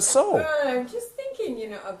 but so. I'm just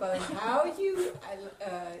thinking, about how you.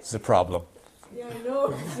 It's a problem. Yeah, I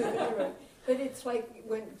know. But it's like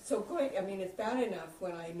it's bad enough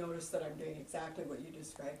when I notice that I'm doing exactly what you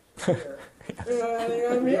described here.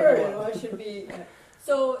 I'm here, I should be.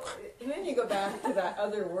 So, and then you go back to that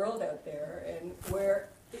other world out there, and where.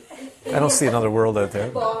 I don't see another world out there.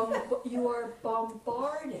 You are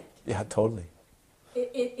bombarded. Yeah, totally.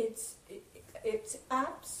 It's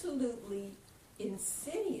absolutely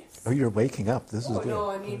insidious. Oh, you're waking up. This is good. No,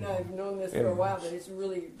 I've known this for a while, but it's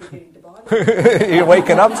really beginning to bother me. You're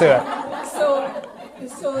waking up to it.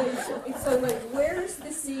 So like, where's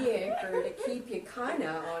the sea anchor to keep you kind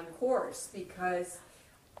of on course? Because,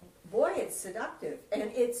 boy, it's seductive, and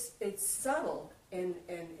it's subtle and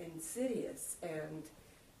insidious, and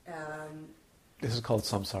This is called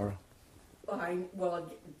samsara. I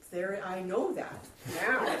know that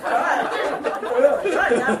now.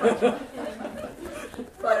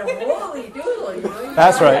 But a holy doodle,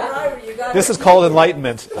 That's right. This is called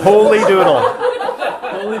enlightenment. Holy doodle.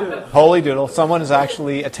 Holy doodle. Holy doodle. Someone is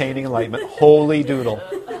actually attaining enlightenment. Holy doodle.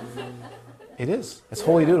 It is. It's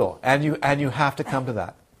holy doodle. And you have to come to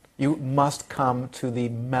that. You must come to the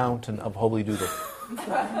mountain of holy doodle.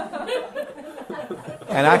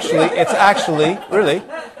 And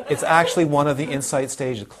it's actually one of the insight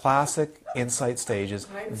stages, classic insight stages,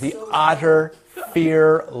 the utter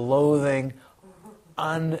fear, loathing,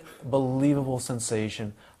 unbelievable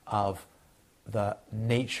sensation of the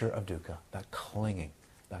nature of dukkha, that clinging,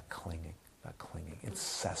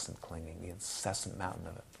 incessant clinging, the incessant mountain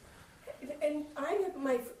of it. And I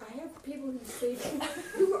have people who say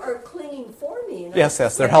who are clinging for me. And yes,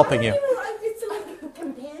 they're helping you. It's like a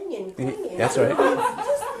companion clinging. That's right.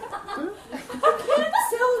 You can't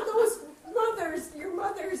sell those your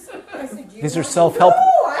mothers. I said, These are self-help. No,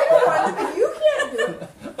 I don't want them, but you can't do it.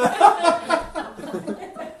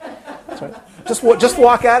 That's right. Just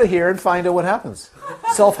walk out of here and find out what happens.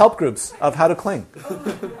 Self-help groups of how to cling.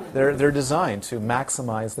 They're designed to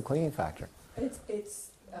maximize the clinging factor. It's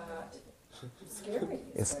scary.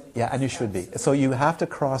 And you should be. So you have to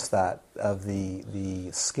cross that of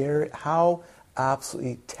the scary, how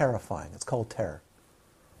absolutely terrifying. It's called terror.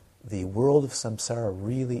 The world of samsara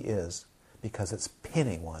really is, because it's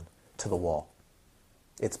pinning one to the wall.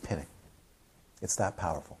 It's pinning. It's that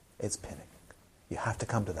powerful. It's pinning. You have to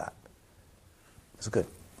come to that. It's good.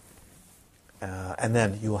 And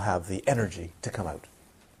then you will have the energy to come out.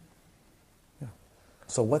 Yeah.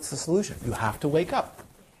 So what's the solution? You have to wake up.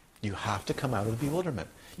 You have to come out of the bewilderment.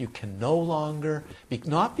 You can no longer,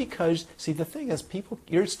 not because, see, the thing is, people,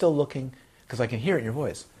 you're still looking, because I can hear it in your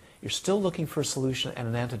voice, you're still looking for a solution and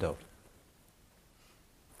an antidote.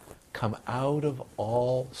 Come out of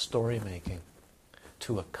all story making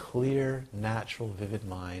to a clear, natural, vivid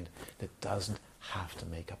mind that doesn't have to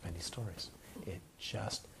make up any stories. It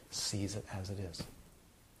just sees it as it is.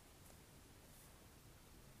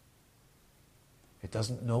 It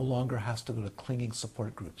no longer has to go to clinging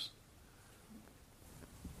support groups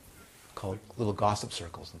called little gossip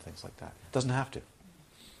circles and things like that. It doesn't have to.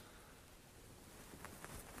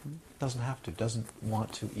 Doesn't have to. Doesn't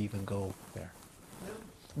want to even go there.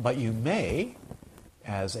 But you may,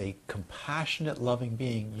 as a compassionate, loving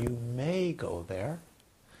being, you may go there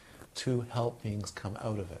to help beings come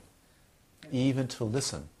out of it, even to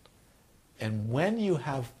listen. And when you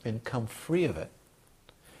have become free of it,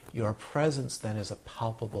 Your presence then is a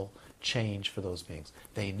palpable change for those beings.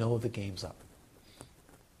 They know the game's up.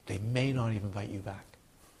 They may not even invite you back.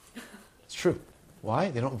 It's true. Why?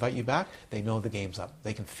 They don't invite you back. They know the game's up.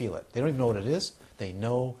 They can feel it. They don't even know what it is. They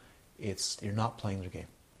know you're not playing their game.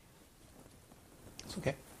 It's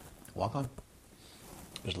okay. Walk on.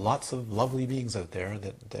 There's lots of lovely beings out there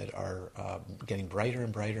that are getting brighter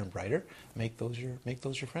and brighter and brighter. Make those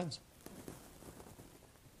your friends.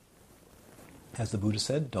 As the Buddha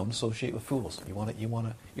said, don't associate with fools. You want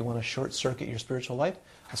to short circuit your spiritual life?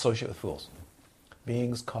 Associate with fools.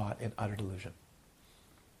 Beings caught in utter delusion.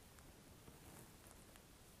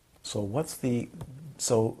 So what's the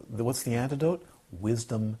antidote?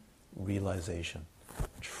 Wisdom realization.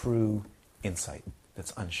 True insight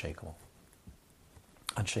that's unshakable.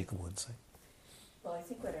 Unshakable insight. Well, I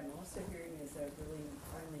think what I'm also hearing is a really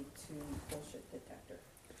finely tuned bullshit detector.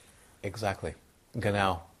 Exactly.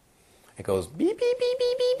 Now, it goes beep, beep, beep,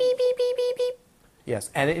 beep, beep, beep, beep, beep, beep, beep. Yes,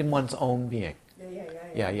 and in one's own being.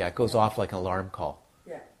 Yeah, it goes off like an alarm call.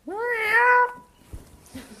 Yeah.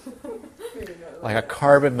 Like a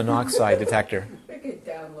carbon monoxide detector. We could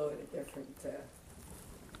download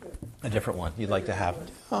A different one you'd like to have.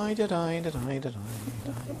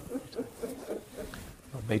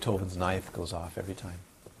 Beethoven's knife goes off every time.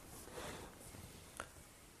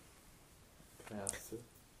 Can I ask it?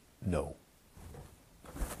 No.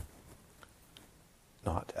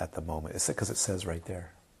 Not at the moment. It's because it says right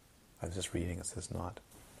there. I was just reading, it says not.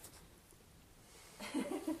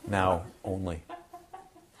 Now only.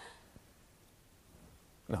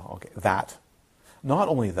 No, okay. That. Not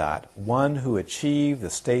only that, one who achieved the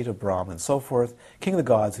state of Brahma and so forth, king of the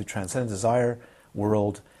gods who transcended desire,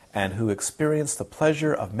 world, and who experienced the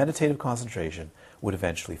pleasure of meditative concentration would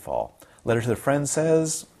eventually fall. Letter to the Friend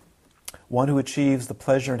says, one who achieves the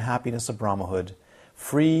pleasure and happiness of Brahmahood,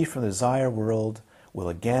 free from the desire world, will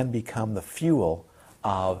again become the fuel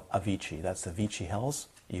of Avicii. That's the Avicii hells.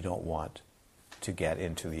 You don't want to get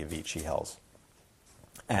into the Avicii hells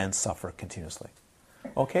and suffer continuously.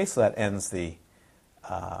 Okay, so that ends the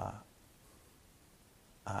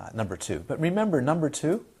number 2. But remember, number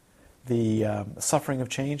 2, the suffering of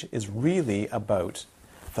change is really about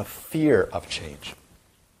the fear of change.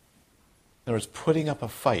 In other words, putting up a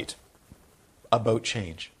fight about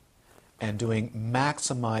change and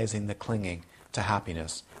maximizing the clinging to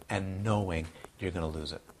happiness and knowing you're going to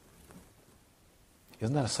lose it.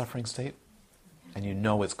 Isn't that a suffering state? And you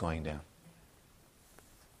know it's going down.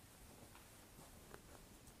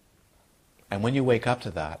 And when you wake up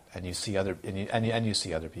to that, and you see other, and you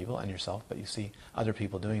see other people and yourself, but you see other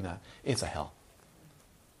people doing that, it's a hell.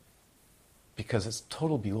 Because it's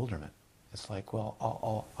total bewilderment. It's like,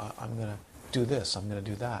 well, I'm going to do this, I'm going to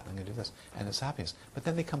do that, I'm going to do this, and it's happiness. But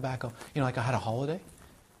then they come back, like I had a holiday,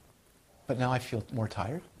 but now I feel more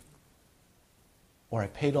tired. Or I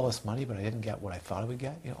paid all this money, but I didn't get what I thought I would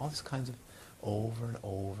get. All these kinds of over and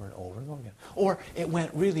over and over and over again. Or it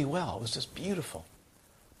went really well, it was just beautiful.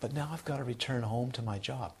 But now I've got to return home to my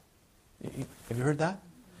job. Have you heard that?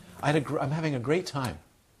 I'm having a great time.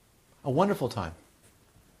 A wonderful time.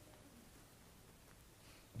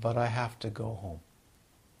 But I have to go home.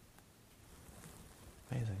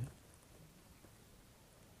 Amazing.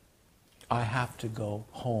 I have to go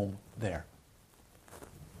home there.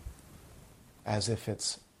 As if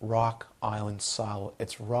it's rock, island, solid.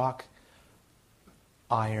 It's rock,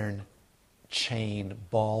 iron, chain,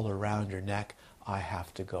 ball around your neck. I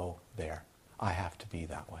have to go there. I have to be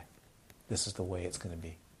that way. This is the way it's going to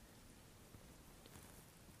be.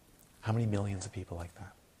 How many millions of people like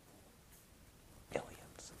that?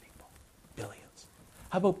 Billions of people. Billions.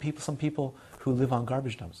 How about some people who live on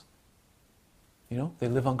garbage dumps? They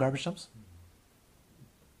live on garbage dumps.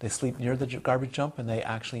 They sleep near the garbage dump and they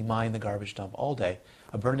actually mine the garbage dump all day.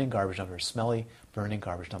 A burning garbage dump or a smelly burning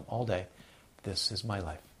garbage dump all day. This is my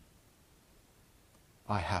life.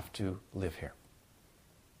 I have to live here.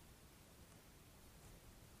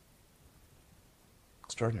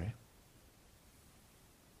 Extraordinary.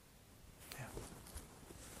 Yeah.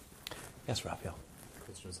 Yes, Raphael.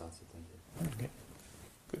 Question was answered, thank you. Okay.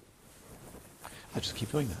 Good. I'll just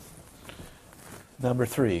keep doing that. Number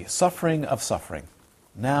 3, suffering of suffering.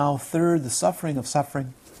 Now, third, the suffering of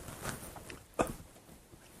suffering.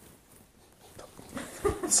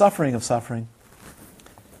 Suffering of suffering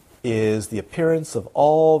is the appearance of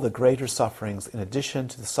all the greater sufferings in addition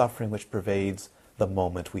to the suffering which pervades the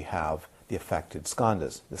moment we have the affected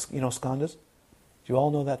skandhas. Skandhas? Do you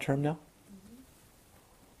all know that term now?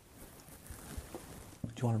 Do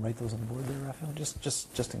you want to write those on the board there, Raphael?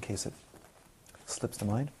 Just in case it slips to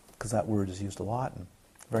mind, because that word is used a lot and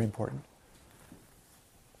very important.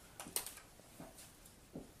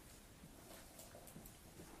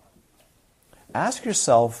 Ask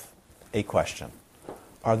yourself a question.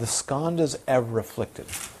 Are the skandhas ever afflicted?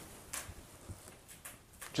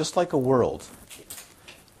 Just like a world,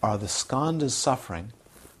 are the skandhas suffering?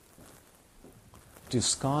 Do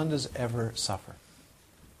skandhas ever suffer?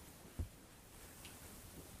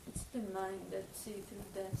 It's the mind that sees through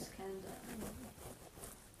that skandha.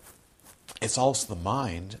 It's also the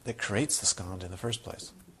mind that creates the skandha in the first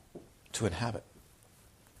place, to inhabit.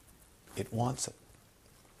 It wants it.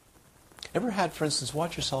 Ever had, for instance,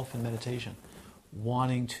 watch yourself in meditation,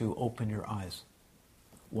 wanting to open your eyes,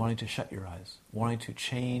 wanting to shut your eyes, wanting to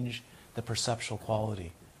change the perceptual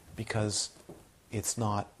quality because it's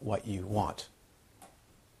not what you want.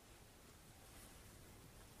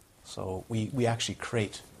 So we actually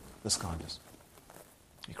create the skandhas.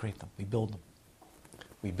 We create them. We build them.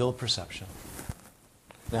 We build perception.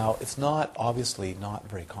 Now, it's not, obviously, not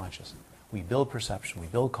very conscious. We build perception, we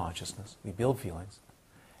build consciousness, we build feelings,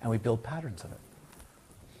 and we build patterns of it.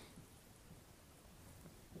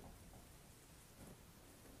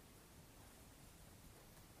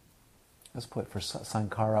 Let's put for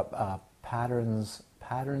Sankara, patterns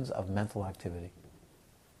of mental activity.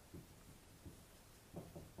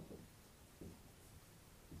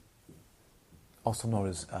 Also known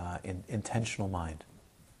as intentional mind.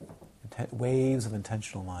 Waves of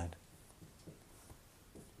intentional mind.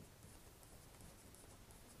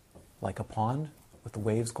 Like a pond with the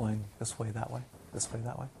waves going this way, that way, this way,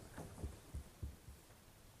 that way.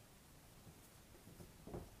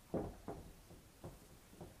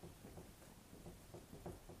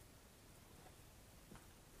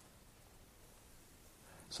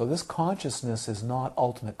 So this consciousness is not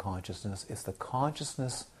ultimate consciousness, it's the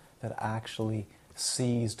consciousness that actually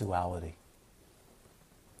sees duality.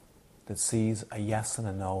 That sees a yes and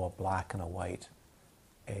a no, a black and a white,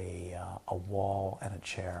 a wall and a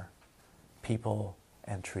chair, people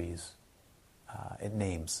and trees. It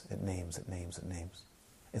names.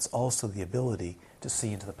 It's also the ability to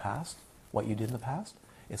see into the past, what you did in the past.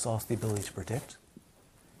 It's also the ability to predict.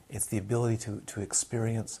 It's the ability to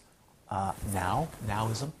experience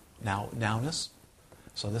nowism, nowness.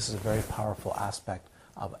 So this is a very powerful aspect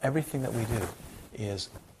of everything that we do, is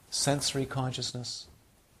sensory consciousness,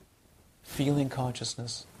 feeling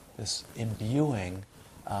consciousness, this imbuing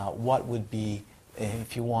what would be,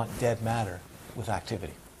 if you want, dead matter with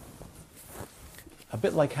activity. A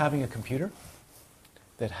bit like having a computer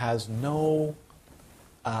that has no,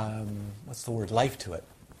 life to it,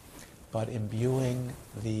 but imbuing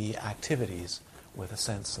the activities with a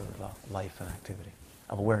sense of life and activity,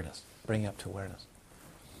 of awareness, bringing up to awareness.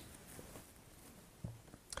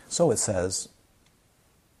 So it says,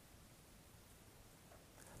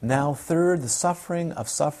 now third, the suffering of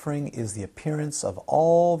suffering is the appearance of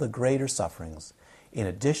all the greater sufferings, in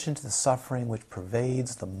addition to the suffering which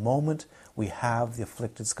pervades the moment we have the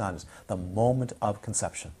afflicted skandhas, the moment of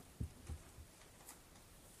conception.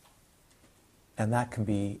 And that can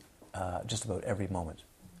be just about every moment.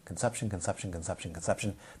 Conception, conception, conception,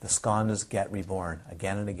 conception. The skandhas get reborn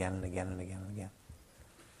again and again and again and again and again.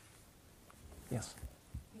 Yes?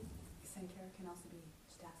 Sankara can also be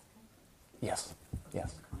Stasika? Yes.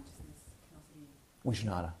 Yes. Consciousness can also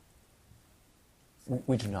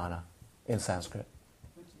be... Vijnana in Sanskrit.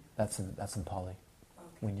 That's in Pali.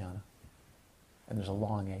 Okay. Vijnana. And there's a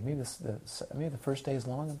long A. Maybe the first day is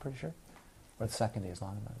long, I'm pretty sure. Or the second day is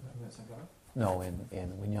long. No, in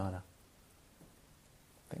Vijnana.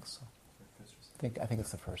 I think so. I think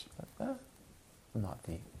it's the first, but not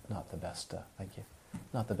the best. Thank you.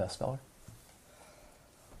 Not the best speller.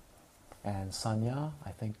 And Sanya,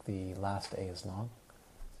 I think the last A is long.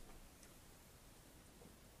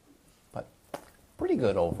 But pretty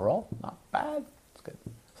good overall. Not bad. It's good.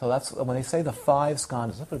 So that's when they say the 5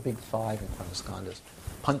 skandhas. Let's put a big 5 in front of skandhas.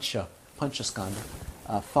 Pancha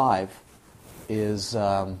skandha. 5 is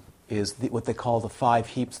what they call the 5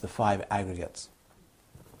 heaps, the 5 aggregates.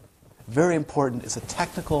 Very important. It's a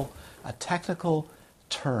technical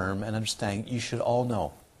term and understanding you should all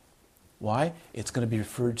know. Why? It's going to be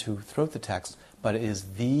referred to throughout the text, but it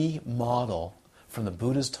is the model from the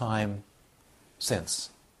Buddha's time since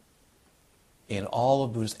in all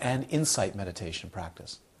of Buddhist and insight meditation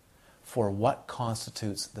practice for what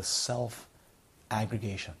constitutes the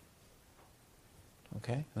self-aggregation.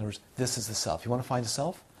 Okay? In other words, this is the self. You want to find the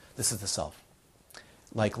self? This is the self.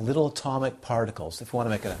 Like little atomic particles, if you want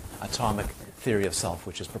to make an atomic theory of self,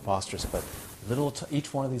 which is preposterous, but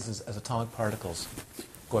each one of these is as atomic particles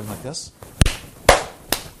going like this.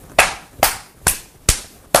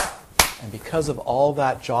 And because of all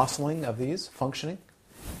that jostling of these functioning,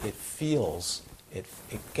 it feels, it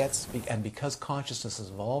gets, and because consciousness is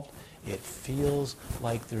involved, It feels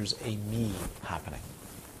like there's a me happening.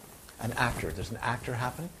 An actor. There's an actor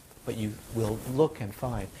happening, but you will look and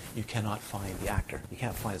find, you cannot find the actor. You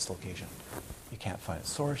can't find its location. You can't find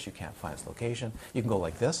its source. You can't find its location. You can go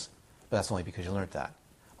like this, but that's only because you learned that.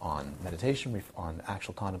 On meditation, on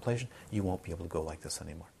actual contemplation, you won't be able to go like this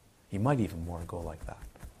anymore. You might even more go like that,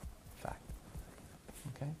 in fact.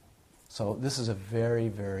 Okay? So this is a very,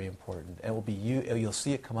 very important. It will be you'll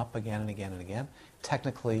see it come up again and again and again.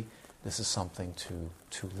 Technically, this is something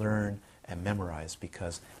to learn and memorize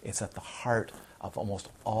because it's at the heart of almost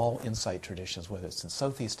all insight traditions, whether it's in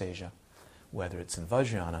Southeast Asia, whether it's in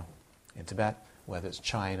Vajrayana, in Tibet, whether it's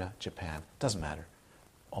China, Japan, doesn't matter.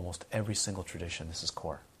 Almost every single tradition, this is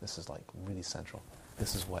core. This is like really central.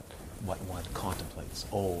 This is what one contemplates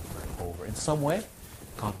over and over. In some way,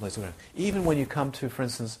 contemplates over. Even when you come to, for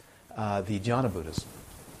instance, the Dhyana Buddhas.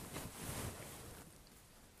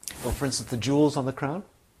 Well, for instance, the jewels on the crown,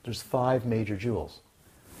 there's 5 major jewels.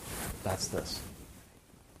 That's this.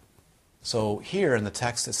 So here in the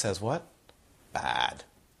text it says what? Bad.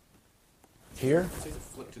 Here,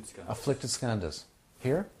 afflicted skandhas.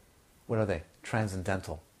 Here, what are they?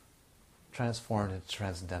 Transcendental. Transformed into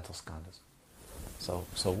transcendental skandhas. So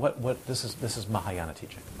what this is Mahayana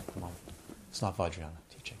teaching at the moment. It's not Vajrayana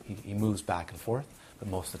teaching. He moves back and forth, but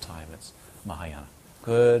most of the time it's Mahayana.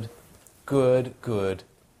 Good,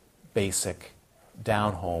 basic,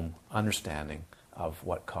 down-home understanding of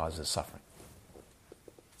what causes suffering.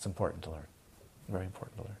 It's important to learn. Very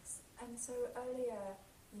important to learn. And so earlier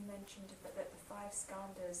you mentioned that the 5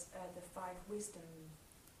 skandhas are the 5 wisdom.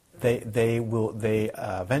 They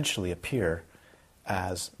eventually appear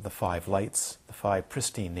as the 5 lights, the 5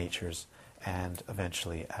 pristine natures, and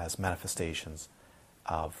eventually as manifestations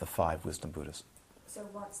of the 5 wisdom Buddhas. So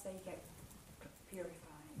once they get purified?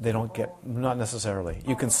 They don't get, not necessarily.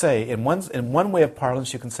 You can say, in one way of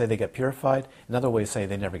parlance, you can say they get purified. Another way, say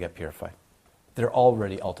they never get purified. They're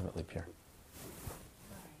already ultimately pure.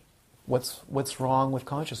 Right. What's wrong with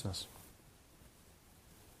consciousness?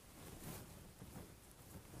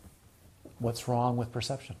 What's wrong with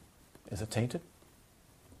perception? Is it tainted?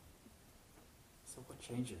 So what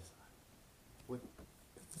changes?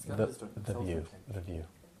 The view.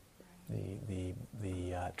 The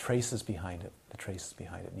traces behind it. The traces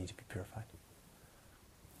behind it need to be purified.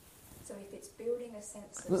 So if it's building a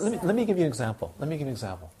sense of Let me give you an example.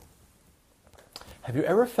 Have you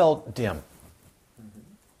ever felt dim? Mm-hmm.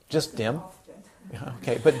 Just dim? often. Yeah,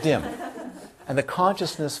 okay, but dim. And the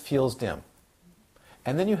consciousness feels dim.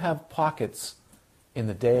 And then you have pockets in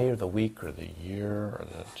the day or the week or the year or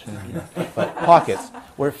the 10 year, but pockets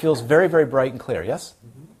where it feels very, very bright and clear, yes?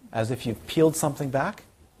 Mm-hmm. As if you've peeled something back.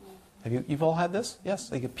 You've all had this?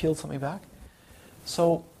 Yes, like you peeled something back.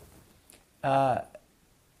 So, if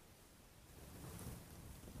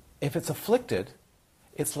it's afflicted,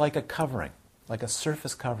 it's like a covering, like a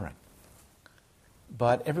surface covering.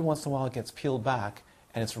 But every once in a while it gets peeled back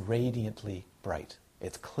and it's radiantly bright.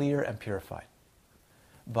 It's clear and purified.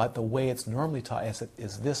 But the way it's normally taught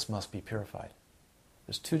is this must be purified.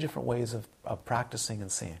 There's 2 different ways of practicing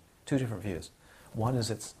and seeing, 2 different views. One is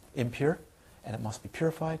it's impure and it must be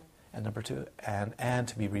purified. And number 2, and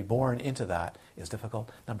to be reborn into that is difficult.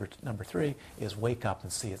 Number 3 is wake up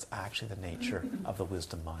and see it's actually the nature of the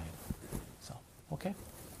wisdom mind. So, okay.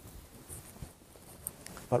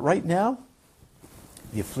 But right now,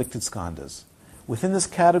 the afflicted skandhas. Within this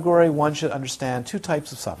category, one should understand 2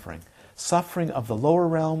 types of suffering. Suffering of the lower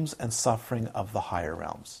realms and suffering of the higher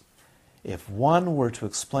realms. If one were to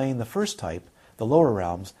explain the first type, the lower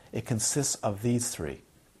realms, it consists of these 3.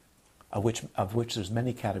 Of which there's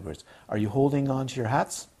many categories. Are you holding on to your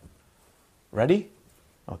hats? Ready?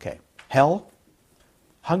 Okay. Hell,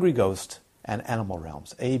 hungry ghost, and animal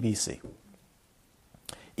realms. A, B, C.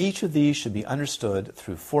 Each of these should be understood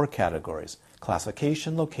through 4 categories.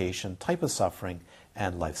 Classification, location, type of suffering,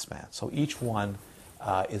 and lifespan. So each one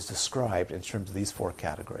is described in terms of these 4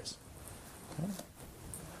 categories. Okay.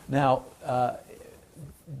 Now,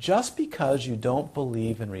 just because you don't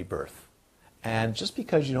believe in rebirth, and just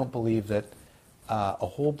because you don't believe that a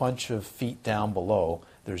whole bunch of feet down below,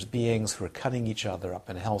 there's beings who are cutting each other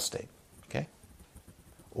up in a hell state, okay?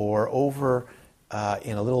 Or over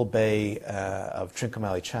in a little bay of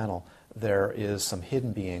Trincomalee Channel, there is some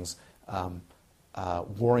hidden beings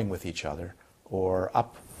warring with each other. Or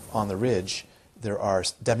up on the ridge, there are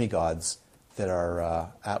demigods that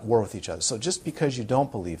are at war with each other. So just because you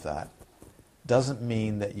don't believe that doesn't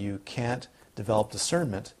mean that you can't develop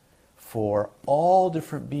discernment for all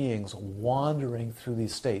different beings wandering through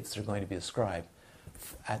these states that are going to be described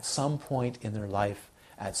at some point in their life,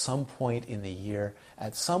 at some point in the year,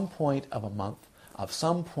 at some point of a month, of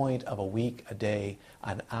some point of a week, a day,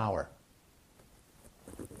 an hour.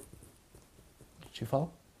 Did you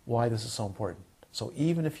follow? Why this is so important. So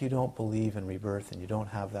even if you don't believe in rebirth and you don't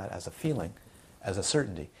have that as a feeling, as a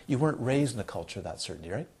certainty, you weren't raised in a culture of that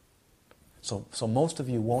certainty, right? So most of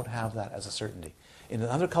you won't have that as a certainty. In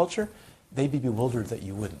another culture, they'd be bewildered that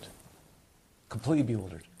you wouldn't. Completely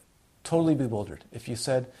bewildered. Totally bewildered. If you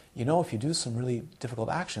said, if you do some really difficult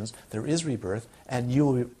actions, there is rebirth, and you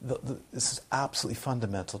will this is absolutely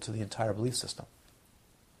fundamental to the entire belief system.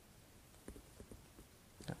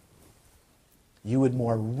 Yeah. You would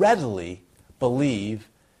more readily believe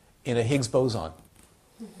in a Higgs boson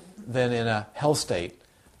than in a hell state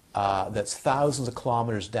that's thousands of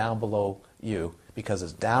kilometers down below you, because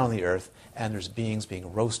it's down on the earth and there's beings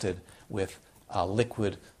being roasted with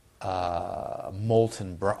liquid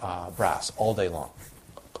molten brass all day long.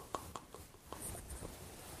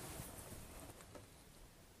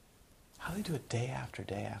 How do they do it day after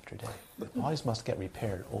day after day? The bodies must get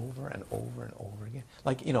repaired over and over and over again.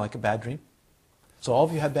 Like a bad dream. So all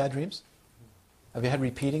of you had bad dreams? Have you had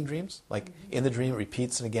repeating dreams? Like in the dream it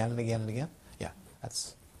repeats and again and again and again? Yeah,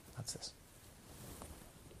 that's this.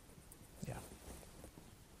 Yeah.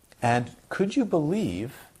 And could you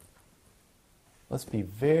believe, let's be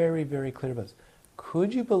very, very clear about this,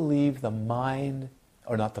 could you believe the mind,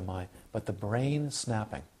 or not the mind, but the brain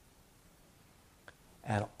snapping?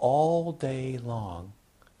 And all day long,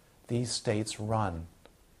 these states run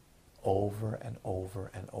over and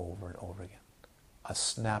over and over and over again. A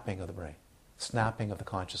snapping of the brain. Snapping of the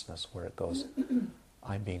consciousness, where it goes,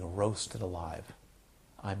 I'm being roasted alive,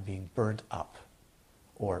 I'm being burnt up,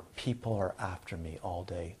 or people are after me all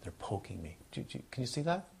day, they're poking me. Can you see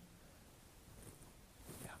that?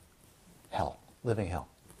 Yeah. Hell, living hell.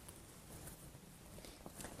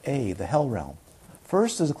 A, the hell realm.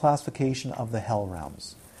 First is a classification of the hell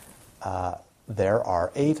realms. There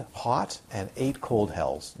are 8 hot and 8 cold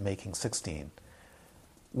hells, making 16.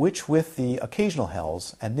 Which with the occasional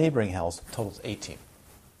hells and neighboring hells totals 18.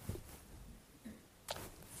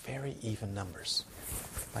 Very even numbers.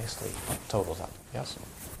 Nicely totaled up, yes?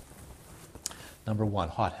 Number 1,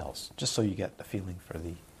 hot hells. Just so you get a feeling for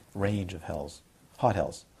the range of hells. Hot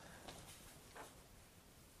hells.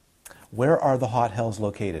 Where are the hot hells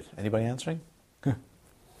located? Anybody answering?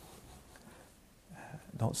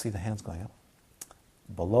 Don't see the hands going up.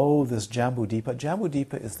 Below this Jambudipa.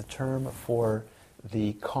 Jambudipa is the term for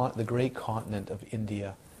the great continent of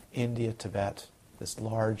India, Tibet, this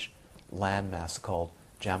large landmass called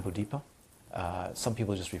Jambudipa. Some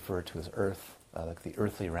people just refer to as Earth, like the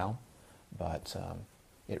earthly realm, but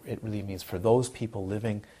it really means for those people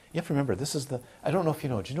living. You have to remember, this is I don't know if you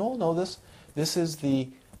know. Do you all know this? This is the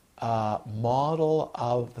model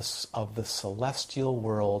of the celestial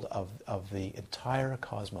world of the entire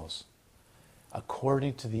cosmos,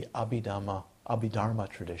 according to the Abhidharma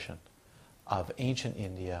tradition of ancient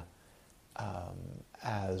India,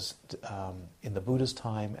 as in the Buddha's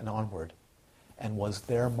time and onward, and was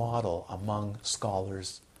their model among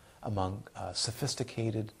scholars, among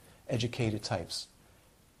sophisticated, educated types.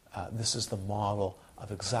 This is the model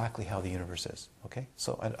of exactly how the universe is. Okay,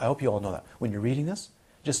 so I hope you all know that. When you're reading this,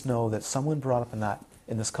 just know that someone brought up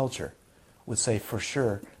in this culture would say for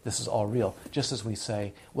sure this is all real. Just as we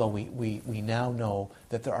say, well, we now know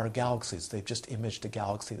that there are galaxies. They've just imaged a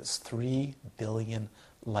galaxy that's 3 billion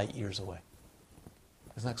light years away.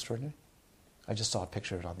 Isn't that extraordinary? I just saw a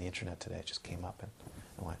picture of it on the internet today. It just came up and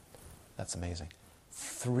I went, that's amazing.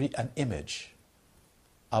 An image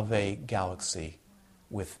of a galaxy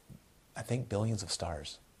with, I think, billions of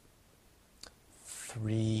stars.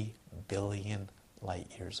 3 billion light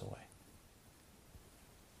years away.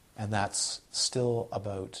 And that's still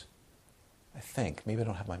about, I think, maybe I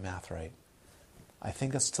don't have my math right, I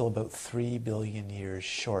think that's still about 3 billion years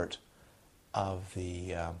short of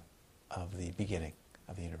the beginning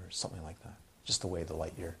of the universe, something like that. Just the way the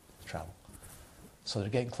light year travel. So they're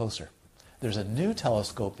getting closer. There's a new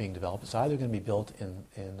telescope being developed. It's either going to be built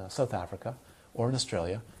in South Africa or in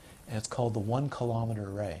Australia, and it's called the 1 kilometer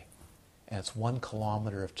array. And it's 1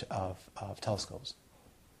 kilometer of telescopes.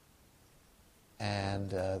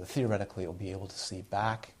 And theoretically it will be able to see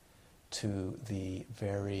back to the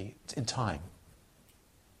very, in time,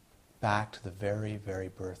 back to the very, very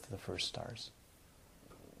birth of the first stars.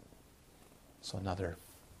 So another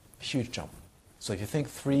huge jump. So if you think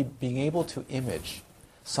being able to image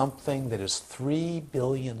something that is 3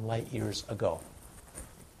 billion light years ago,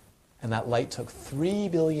 and that light took 3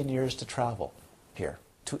 billion years to travel here,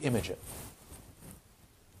 to image it.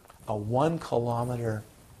 A 1 kilometer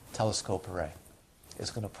telescope array is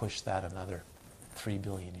going to push that another 3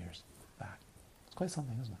 billion years back. It's quite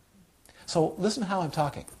something, isn't it? So listen how I'm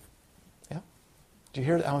talking. Yeah? Do you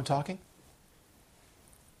hear how I'm talking?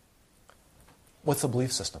 What's the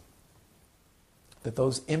belief system? That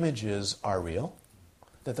those images are real,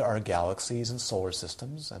 that there are galaxies and solar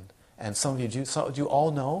systems, and some of you do. So do you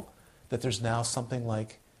all know that there's now something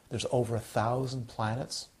like, there's over 1,000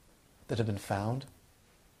 planets that have been found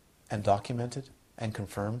and documented and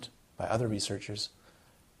confirmed by other researchers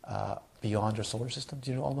beyond our solar system?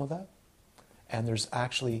 Do you all know that? And there's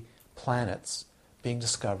actually planets being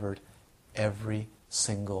discovered every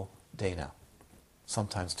single day now.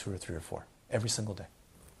 Sometimes 2 or 3 or 4. Every single day.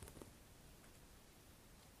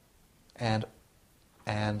 And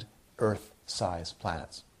Earth-sized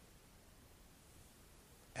planets.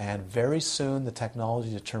 And very soon the technology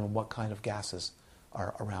to determine what kind of gases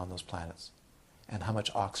are around those planets and how much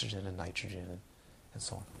oxygen and nitrogen and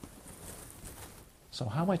so on. So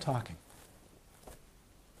how am I talking?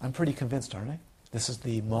 I'm pretty convinced, aren't I? This is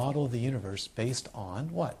the model of the universe based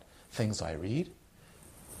on what? Things I read,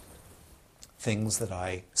 things that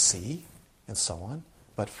I see, and so on.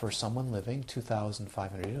 But for someone living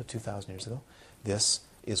 2,500 years or 2,000 years ago, this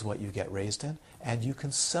is what you get raised in. And you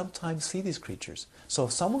can sometimes see these creatures. So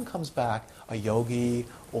if someone comes back, a yogi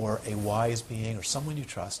or a wise being or someone you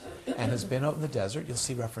trust, and has been out in the desert, you'll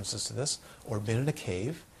see references to this, or been in a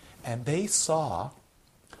cave, and they saw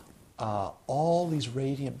all these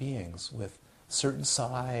radiant beings with certain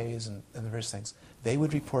size and various things, they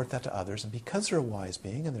would report that to others. And because they're a wise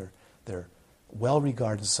being and they're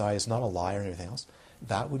well-regarded size, not a liar or anything else,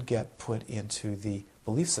 that would get put into the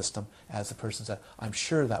belief system as the person said, I'm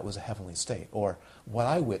sure that was a heavenly state. Or what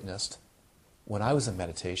I witnessed when I was in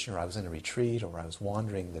meditation, or I was in a retreat, or I was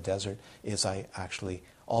wandering the desert, is I actually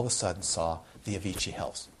all of a sudden saw the Avicii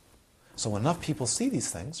Hills. So when enough people see these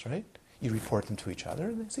things, right, you report them to each other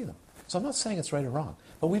and they see them. So I'm not saying it's right or wrong,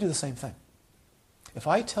 but we do the same thing. If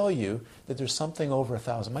I tell you that there's something over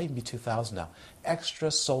 1,000, might even be 2,000 now, extra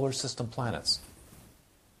solar system planets,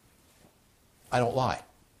 I don't lie.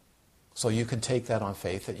 So you can take that on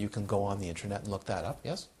faith, that you can go on the internet and look that up,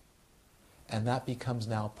 yes? And that becomes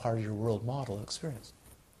now part of your world model experience.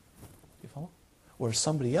 Do you follow? Whereas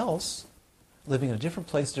somebody else, living in a different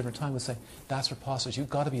place, different time, would say, that's preposterous, you've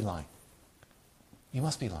got to be lying. You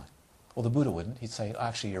must be lying. Well, the Buddha wouldn't. He'd say,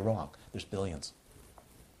 actually, you're wrong. There's billions.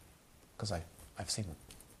 Because I've seen them.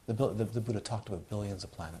 The Buddha talked about billions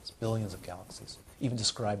of planets, billions of galaxies, even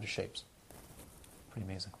described the shapes. Pretty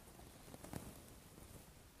amazing.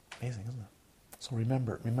 Amazing, isn't it? So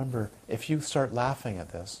remember, if you start laughing at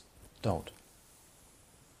this, don't.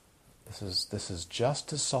 This is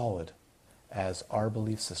just as solid as our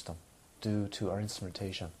belief system due to our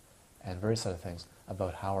instrumentation and various other things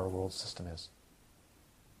about how our world system is.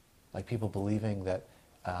 Like people believing that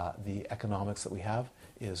the economics that we have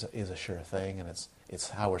is a sure thing, and it's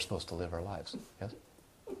how we're supposed to live our lives. Yes?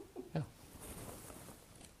 Yeah.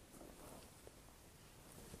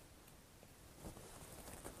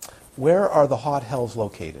 Where are the hot hells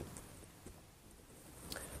located?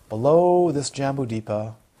 Below this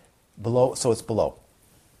Jambudvipa, so it's below.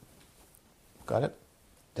 Got it?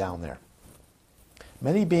 Down there.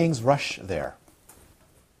 Many beings rush there.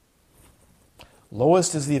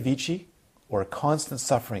 Lowest is the Avicii, or constant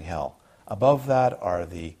suffering hell. Above that are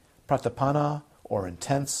the Pratapana, or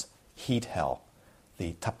intense heat hell.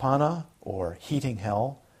 The Tapana, or heating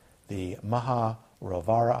hell. The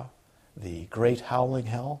Maharavara, the great howling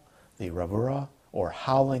hell. The Ravura, or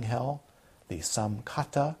howling hell. The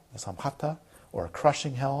Samkhata, or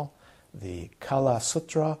crushing hell. The Kala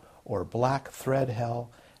Sutra, or black thread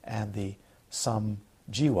hell. And the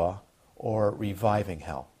Samjiva, or reviving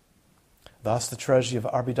hell. Thus the treasury of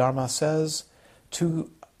Abhidharma says,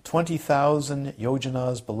 20,000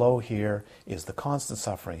 yojanas below here is the constant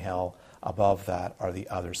suffering hell. Above that are the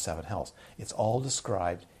other 7 hells. It's all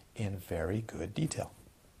described in very good detail.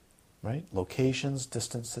 Right? Locations,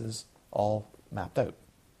 distances, all mapped out.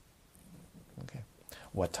 Okay.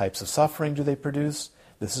 What types of suffering do they produce?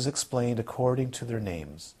 This is explained according to their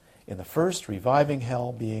names. In the first, reviving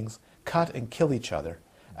hell beings cut and kill each other,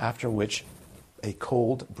 after which a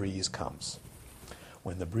cold breeze comes.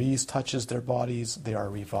 When the breeze touches their bodies, they are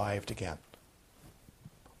revived again.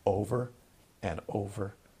 Over and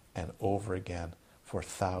over and over again for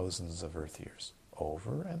thousands of earth years.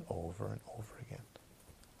 Over and over and over again.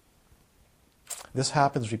 This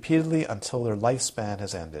happens repeatedly until their lifespan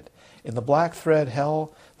has ended. In the black thread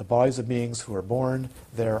hell, the bodies of beings who are born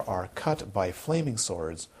there are cut by flaming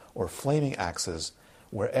swords or flaming axes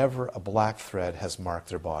wherever a black thread has marked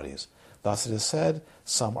their bodies. Thus it is said,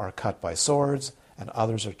 some are cut by swords, and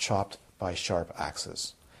others are chopped by sharp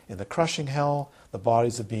axes. In the crushing hell, the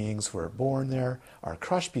bodies of beings who are born there are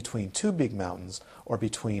crushed between two big mountains or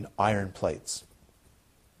between iron plates.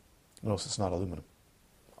 Notice it's not aluminum,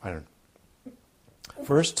 iron.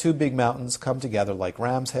 First, two big mountains come together like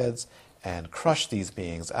ram's heads and crush these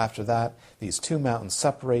beings. After that, these two mountains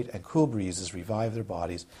separate and cool breezes revive their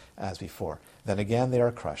bodies as before. Then again they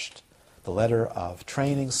are crushed. The letter of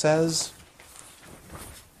training says,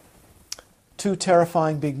 two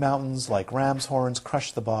terrifying big mountains like ram's horns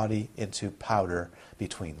crush the body into powder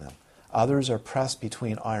between them. Others are pressed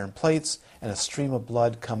between iron plates, and a stream of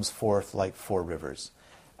blood comes forth like four rivers.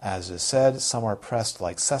 As is said, some are pressed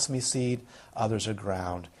like sesame seed, others are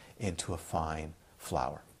ground into a fine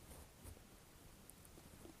flour.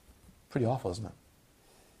 Pretty awful, isn't it?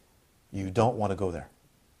 You don't want to go there.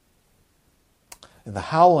 In the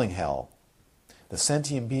howling hell, the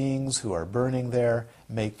sentient beings who are burning there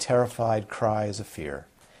make terrified cries of fear.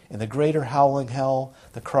 In the greater howling hell,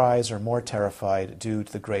 the cries are more terrified due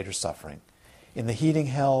to the greater suffering. In the heating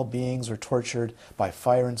hell, beings are tortured by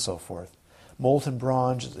fire and so forth. Molten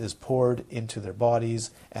bronze is poured into their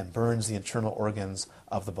bodies and burns the internal organs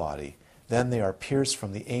of the body. Then they are pierced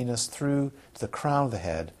from the anus through to the crown of the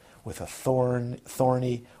head with a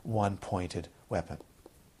thorny, one-pointed weapon.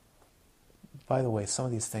 By the way, some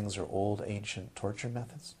of these things are old, ancient torture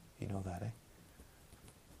methods. You know that, eh?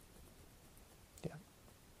 Yeah.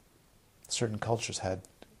 Certain cultures had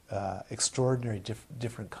extraordinary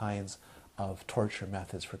different kinds of torture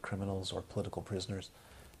methods for criminals or political prisoners,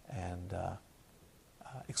 and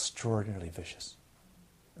extraordinarily vicious.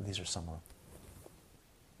 These are some of them.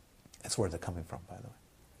 That's where they're coming from, by the way.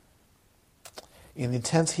 In the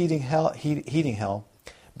intense heating hell,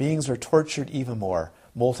 beings are tortured even more.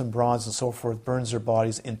 Molten bronze and so forth burns their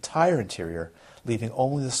body's entire interior, leaving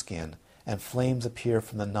only the skin, and flames appear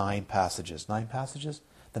from the 9 passages. 9 passages?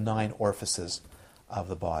 The 9 orifices of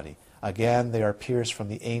the body. Again, they are pierced from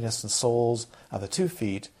the anus and soles of the 2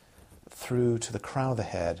 feet through to the crown of the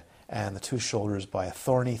head and the 2 shoulders by a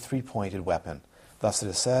thorny, 3-pointed weapon. Thus it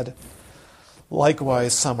is said,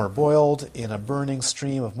 likewise some are boiled in a burning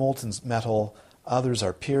stream of molten metal, others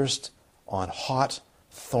are pierced on hot,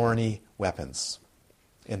 thorny weapons.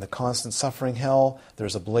 In the constant suffering hell, there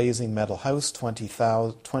is a blazing metal house,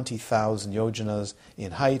 20,000 yojanas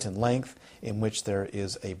in height and length, in which there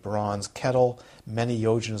is a bronze kettle, many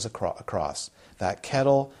yojanas across. That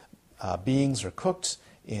kettle, beings are cooked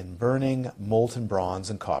in burning molten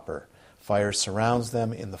bronze and copper. Fire surrounds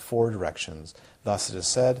them in the 4 directions. Thus it is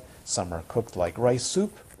said, some are cooked like rice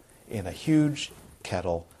soup in a huge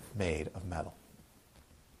kettle made of metal.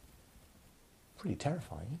 Pretty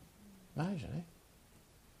terrifying, eh? Imagine, eh?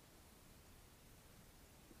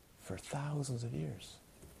 For thousands of years.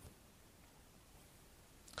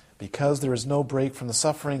 Because there is no break from the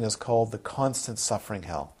suffering, is called the constant suffering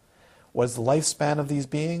hell. What is the lifespan of these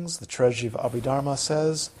beings? The Treasury of Abhidharma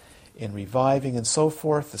says, in reviving and so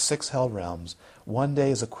forth, the 6 hell realms, one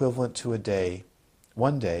day is equivalent to a day.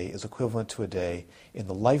 One day is equivalent to a day in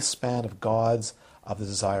the lifespan of gods of the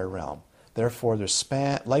desire realm. Therefore, their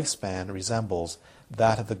lifespan resembles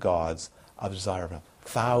that of the gods of the desire realm.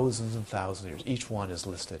 Thousands and thousands of years. Each one is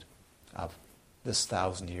listed of this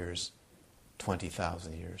 1,000 years,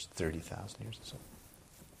 20,000 years, 30,000 years, and so on.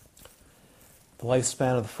 The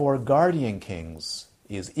lifespan of the 4 guardian kings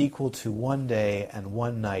is equal to 1 day and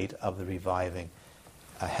 1 night of the reviving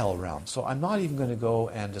hell realm. So I'm not even going to go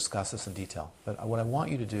and discuss this in detail, but what I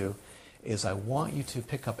want you to do is I want you to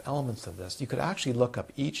pick up elements of this. You could actually look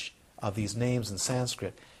up each of these names in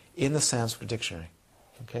Sanskrit in the Sanskrit dictionary.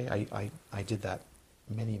 Okay, I did that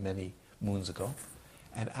many, many moons ago,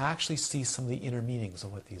 and actually see some of the inner meanings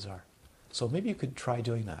of what these are. So maybe you could try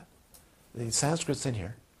doing that. The Sanskrit's in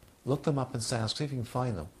here. Look them up in Sanskrit, see if you can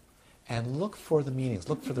find them, and look for the meanings,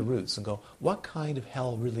 look for the roots, and go, what kind of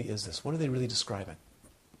hell really is this? What are they really describing?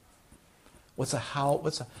 What's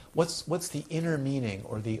the inner meaning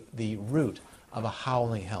or the root of a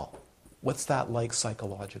howling hell? What's that like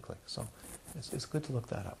psychologically? So it's good to look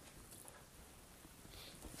that up.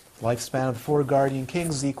 Lifespan of the 4 guardian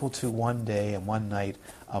kings is equal to 1 day and 1 night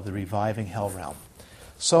of the reviving hell realm.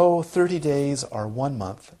 So 30 days are 1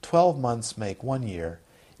 month, 12 months make 1 year.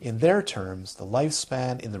 In their terms, the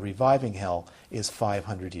lifespan in the reviving hell is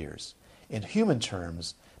 500 years. In human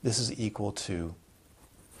terms, this is equal to,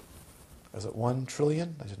 is it 1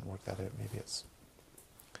 trillion? I didn't work that out. Maybe it's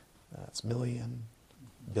million,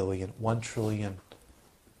 billion, 1 trillion,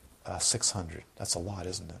 600. That's a lot,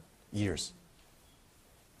 isn't it? Years.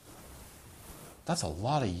 That's a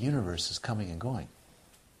lot of universes coming and going.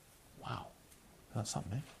 Wow. That's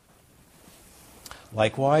something, eh?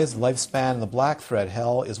 Likewise, the lifespan in the black thread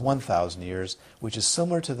hell is 1,000 years, which is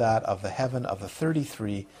similar to that of the heaven of the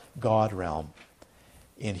 33 God realm.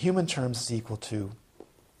 In human terms, it's equal to,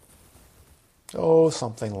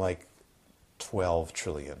 something like 12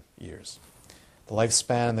 trillion years. The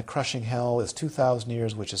lifespan in the crushing hell is 2,000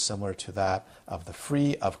 years, which is similar to that of the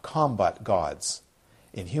free of combat gods.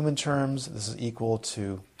 In human terms, this is equal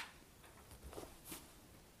to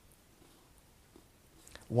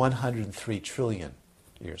 103 trillion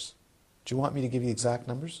years. Do you want me to give you exact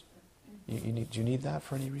numbers? Do you need that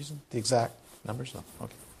for any reason? The exact numbers? No.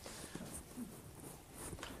 Okay.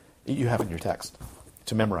 You have it in your text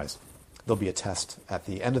to memorize. There'll be a test at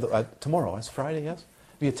the end of the... tomorrow, it's Friday, yes?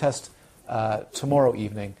 There'll be a test tomorrow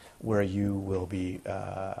evening where you will be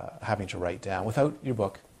having to write down, without your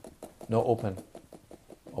book, no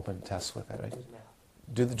open tests with that, right?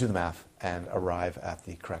 Do the math and arrive at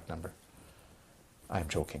the correct number. I'm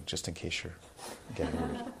joking, just in case you're getting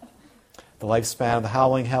worried. The lifespan of the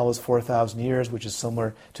howling hell is 4,000 years, which is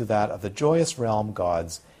similar to that of the joyous realm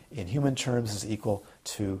gods. In human terms, is equal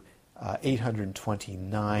to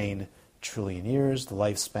 829 trillion years. The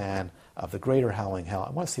lifespan of the greater howling hell,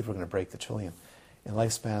 I want to see if we're going to break the trillion. In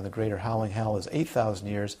lifespan of the greater howling hell is 8,000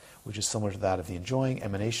 years, which is similar to that of the enjoying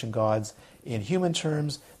emanation gods. In human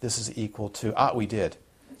terms, this is equal to, we did.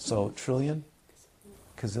 So trillion,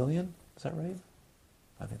 gazillion, is that right?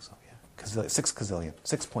 I think so, yeah. 6 gazillion,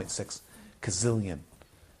 6.6 gazillion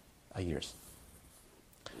years.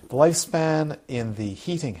 The lifespan in the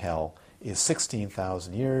heating hell is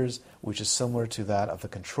 16,000 years, which is similar to that of the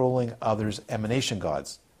controlling others emanation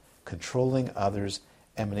gods. Controlling others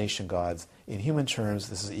emanation gods. In human terms,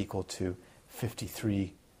 this is equal to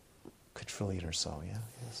 53 quadrillion or so, yeah?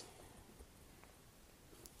 Yes.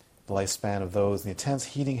 The lifespan of those in the intense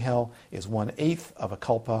heating hell is 1/8 of a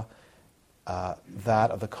kalpa.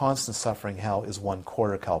 That of the constant suffering hell is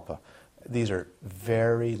 1/4 kalpa. These are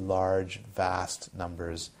very large, vast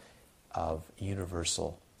numbers of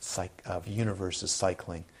universes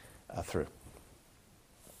cycling through.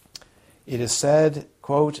 It is said,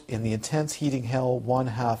 quote, in the intense heating hell,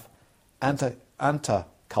 1/2 anta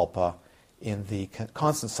kalpa. In the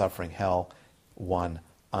constant suffering hell, 1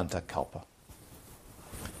 anta kalpa.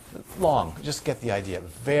 Long, just get the idea.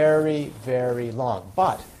 Very, very long.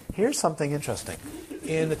 But here's something interesting.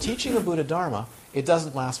 In the teaching of Buddha Dharma, it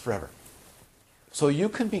doesn't last forever. So you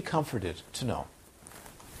can be comforted to know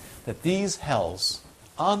that these hells,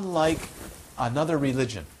 unlike another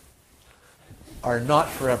religion, are not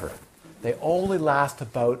forever. They only last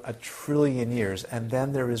about 1 trillion years, and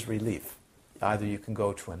then there is relief. Either you can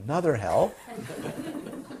go to another hell,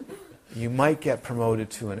 you might get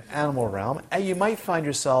promoted to an animal realm, and you might find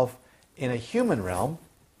yourself in a human realm,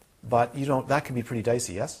 but that can be pretty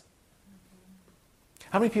dicey, yes?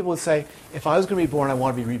 How many people would say, if I was going to be born, I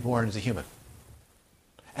want to be reborn as a human?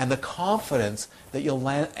 And the confidence that you'll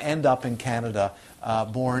end up in Canada,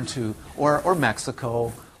 born to, or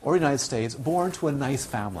Mexico, or United States, born to a nice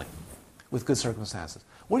family with good circumstances.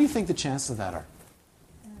 What do you think the chances of that are?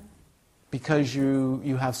 Because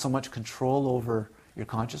you have so much control over your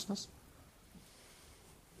consciousness?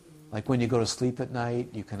 Like when you go to sleep at night,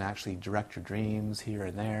 you can actually direct your dreams here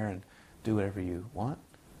and there and do whatever you want.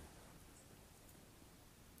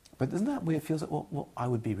 But isn't that the way it feels? Well, I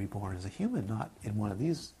would be reborn as a human, not in one of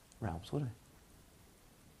these realms, would I?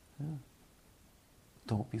 Yeah.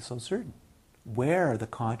 Don't be so certain where the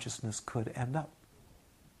consciousness could end up.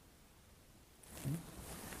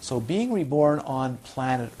 So being reborn on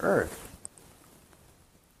planet Earth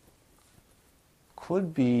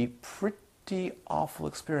could be pretty awful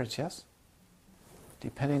experience, yes?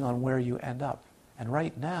 Depending on where you end up. And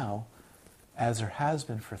right now, as there has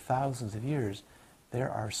been for thousands of years, there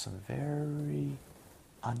are some very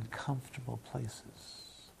uncomfortable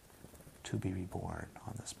places to be reborn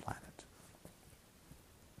on this planet.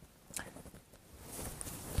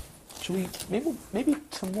 Should we, maybe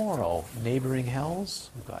tomorrow, neighboring hells?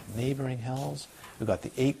 We've got neighboring hells. We've got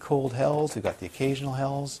the 8 cold hells. We've got the occasional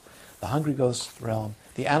hells, the hungry ghost realm,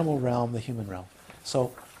 the animal realm, the human realm.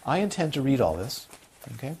 So I intend to read all this,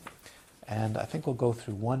 okay? And I think we'll go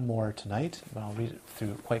through one more tonight, but I'll read it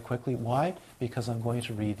through quite quickly. Why? Because I'm going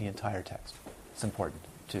to read the entire text. It's important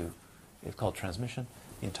it's called transmission,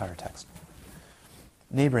 the entire text.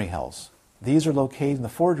 Neighboring hells. These are located in the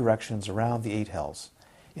 4 directions around the 8 hells.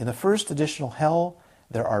 In the first additional hell,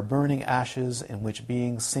 there are burning ashes in which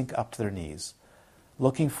beings sink up to their knees.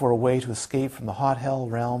 Looking for a way to escape from the hot hell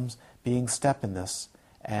realms, beings step in this,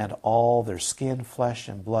 and all their skin, flesh,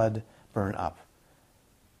 and blood burn up.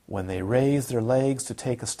 When they raise their legs to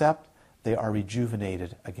take a step, they are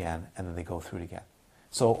rejuvenated again, and then they go through it again.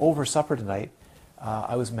 So over supper tonight,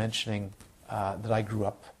 I was mentioning that I grew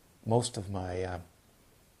up most of my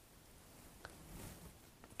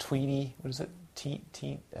tweenie, what is it?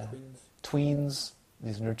 Tweens.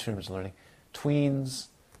 These are new terms I'm learning. Tweens,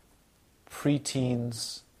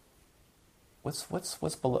 preteens.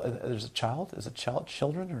 What's below? There's a child. Is it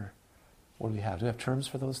children, or what do we have? Do we have terms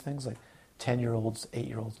for those things, like 10-year-olds,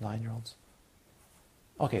 8-year-olds, 9-year-olds?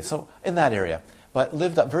 Okay, so in that area, but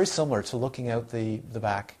lived up very similar to looking out the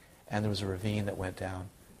back, and there was a ravine that went down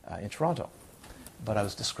in Toronto. But I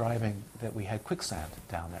was describing that we had quicksand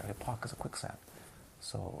down there. We had pockets of quicksand.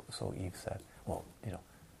 So Eve said, well,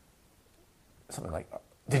 something like,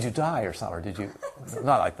 did you die or something? Or did you,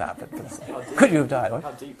 not like that, but could you have died? What?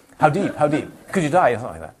 How deep? How deep? How deep? Could you die?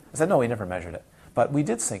 Something like that. I said, no, we never measured it. But we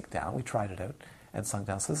did sink down. We tried it out and sunk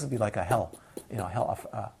down. So this would be like a hell,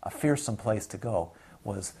 a fearsome place to go,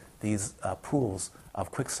 was these pools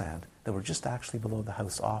of quicksand that were just actually below the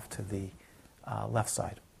house, off to the left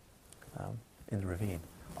side in the ravine,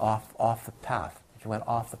 off the path. If you went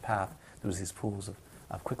off the path, there was these pools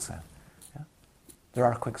of quicksand. Yeah? There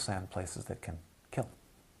are quicksand places that can kill.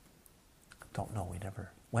 Don't know. We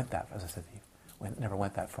never went that, as I said to you, never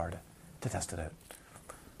went that far to test it out.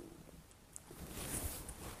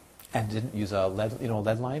 And didn't use a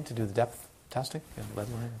lead line to do the depth testing. Lead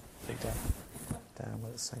line, big depth, down,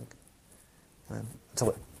 let it sink, and then until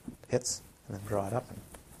it hits, and then draw it up and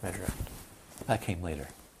measure it. That came later.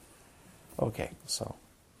 Okay, so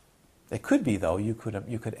it could be, though, you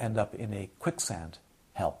could end up in a quicksand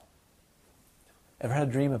hell. Ever had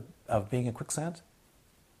a dream of being in quicksand?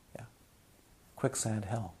 Yeah, quicksand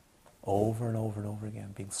hell, over and over and over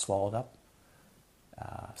again, being swallowed up,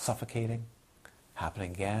 suffocating.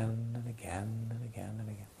 Happening again and again and again and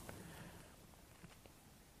again.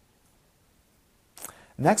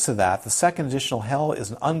 Next to that, the second additional hell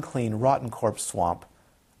is an unclean, rotten corpse swamp.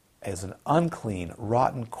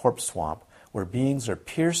 Where beings are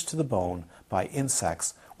pierced to the bone by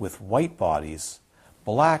insects with white bodies,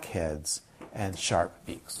 black heads, and sharp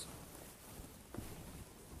beaks.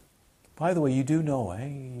 By the way, you do know,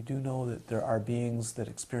 You do know that there are beings that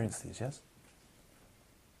experience these, yes?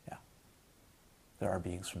 There are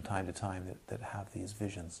beings from time to time that have these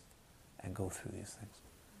visions and go through these things.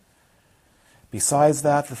 Besides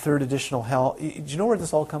that, the third additional hell, do you know where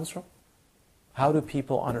this all comes from? How do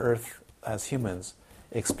people on earth, as humans,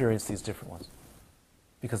 experience these different ones?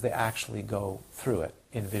 Because they actually go through it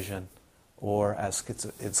in vision, or as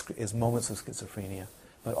moments of schizophrenia,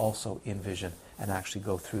 but also in vision, and actually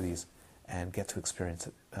go through these and get to experience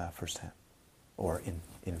it firsthand, or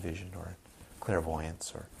in vision, or in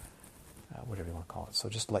clairvoyance, or whatever you want to call it. So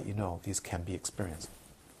just to let you know, these can be experienced.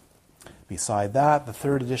 Beside that, the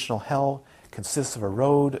third additional hell consists of a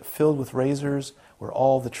road filled with razors, where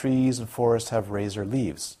all the trees and forests have razor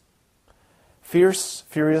leaves. Fierce,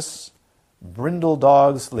 furious, brindle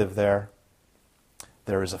dogs live there.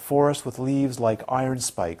 There is a forest with leaves like iron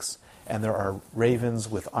spikes, and there are ravens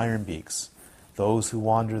with iron beaks. Those who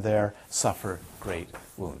wander there suffer great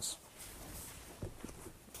wounds.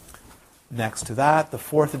 Next to that, the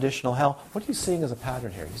fourth additional hell. What are you seeing as a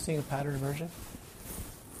pattern here? Are you seeing a pattern emerging?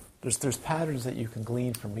 There's patterns that you can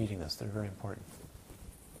glean from reading this. They're very important.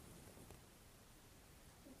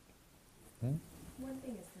 One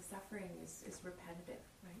thing is the suffering is repetitive,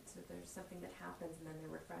 right? So there's something that happens and then they're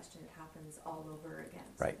refreshed and it happens all over again.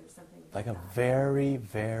 So right. There's something like a very,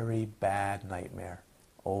 very bad nightmare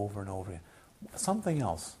over and over again. Something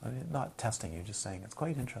else. I mean, not testing you, just saying it's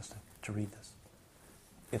quite interesting to read this.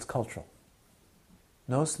 It's cultural.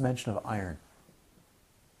 Notice the mention of iron,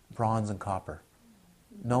 bronze and copper.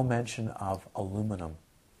 No mention of aluminum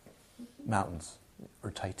mountains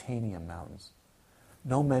or titanium mountains.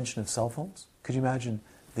 No mention of cell phones. Could you imagine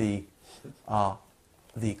the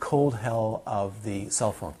cold hell of the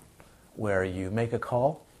cell phone, where you make a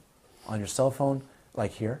call on your cell phone,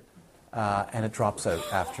 like here, and it drops out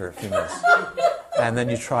after a few minutes. And then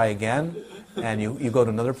you try again, and you go to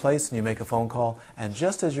another place, and you make a phone call, and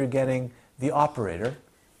just as you're getting the operator,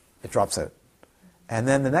 it drops out. And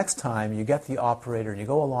then the next time, you get the operator, and you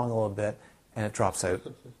go along a little bit, and it drops out.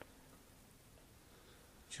 You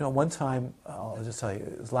know, one time, I'll just tell you,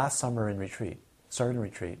 it was last summer in retreat, started in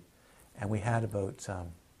retreat, and we had we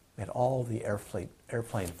had all the airplane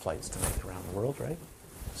flights to make around the world, right?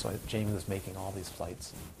 So Jamie was making all these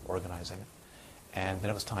flights, organizing it, and then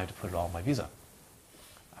it was time to put it all in my visa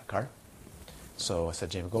card. So I said,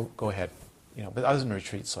 Jamie, go ahead. You know, but I was in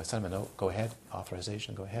retreat, so I sent him a note, go ahead,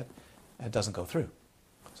 authorization, go ahead, and it doesn't go through.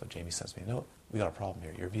 So Jamie sends me a note, we got a problem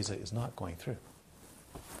here, your visa is not going through.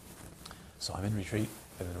 So I'm in retreat,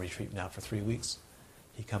 been in retreat now for 3 weeks.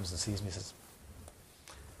 He comes and sees me and says,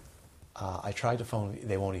 I tried to phone,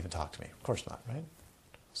 they won't even talk to me. Of course not, right?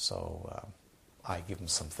 So I give them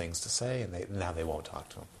some things to say, and now they won't talk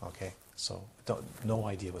to them, okay? So no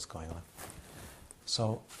idea what's going on.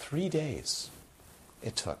 So 3 days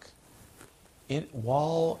it took,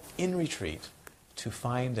 while in retreat, to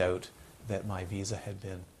find out that my visa had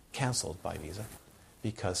been cancelled by Visa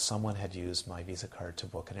because someone had used my Visa card to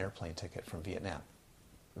book an airplane ticket from Vietnam,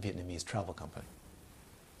 a Vietnamese travel company.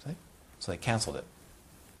 See? So they cancelled it.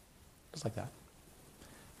 Just like that.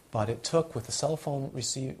 But it took, with the cell phone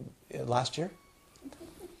last year,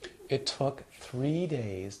 it took 3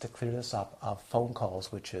 days to clear this up of phone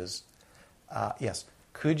calls, which is, yes,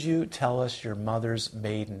 could you tell us your mother's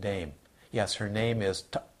maiden name? Yes, her name is...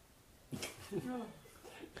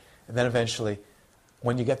 And then eventually,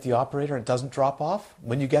 when you get the operator and it doesn't drop off,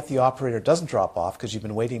 because you've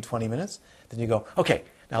been waiting 20 minutes, then you go, okay,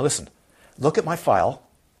 now listen, look at my file,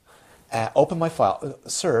 open my file.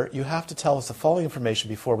 Sir, you have to tell us the following information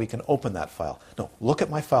before we can open that file. No, look at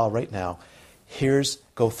my file right now.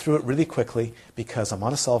 Go through it really quickly because I'm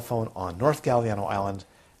on a cell phone on North Galiano Island.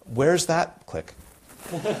 Where's that? Click.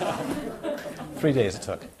 3 days it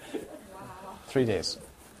took. Wow. 3 days.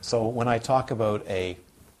 So when I talk about a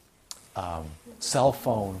cell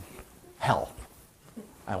phone hell,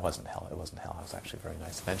 it wasn't hell. It was actually very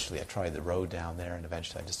nice. Eventually I tried the road down there, and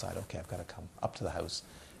eventually I decided, okay, I've got to come up to the house,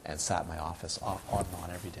 and sat in my office on and on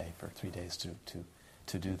every day for 3 days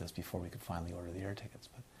to do this before we could finally order the air tickets.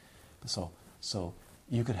 But so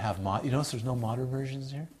you could have you notice there's no modern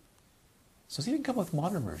versions here? So see, you can come up with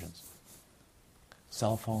modern versions.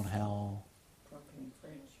 Cell phone hell.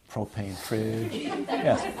 Propane fridge.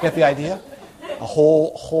 Yes, get the idea? A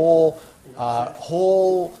whole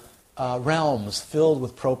realms filled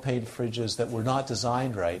with propane fridges that were not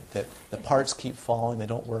designed right, that the parts keep falling, they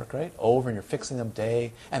don't work right, over, and you're fixing them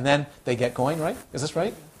day, and then they get going, right? Is this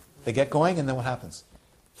right? They get going, and then what happens?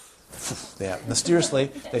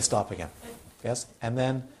 Mysteriously, they stop again. Yes? And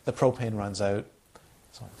then the propane runs out.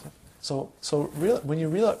 So when you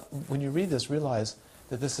read this, realize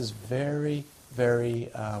that this is very, very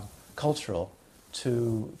cultural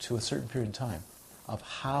to a certain period in time of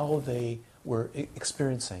how they were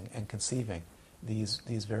experiencing and conceiving these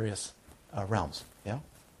various realms. Yeah?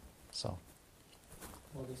 So.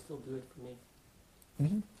 Well, they still do it for me.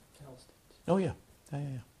 Mm-hmm. Cows. Oh, yeah.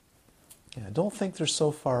 Yeah, don't think they're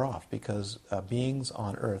so far off, because beings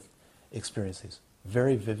on Earth experience these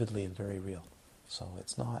very vividly and very real. So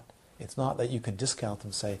it's not that you can discount them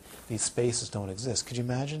and say these spaces don't exist. Could you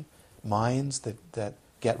imagine minds that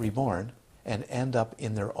get reborn and end up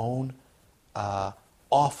in their own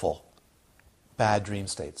awful, bad dream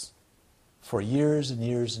states for years and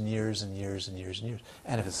years and years and years and years and years.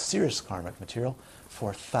 And if it's serious karmic material,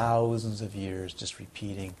 for thousands of years, just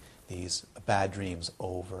repeating these bad dreams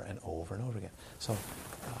over and over and over again. So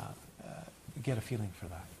you get a feeling for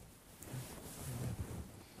that.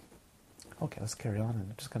 Okay, let's carry on.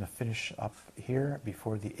 I'm just going to finish up here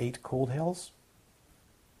before the 8 cold hells.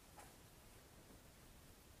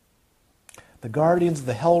 The guardians of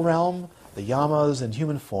the hell realm, the yamas in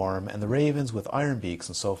human form, and the ravens with iron beaks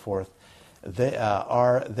and so forth,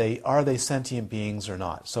 are they sentient beings or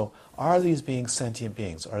not? So are these beings sentient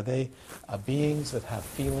beings? Are they beings that have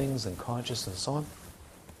feelings and consciousness and so on?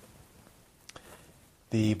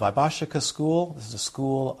 The Vaibhashika school, this is a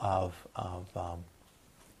school of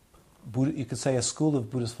Buddha, you could say a school of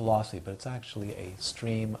Buddhist philosophy, but it's actually a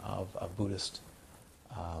stream of Buddhist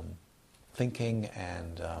thinking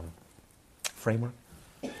and framework.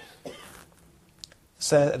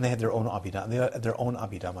 And they had their own Abhidhamma. They had their own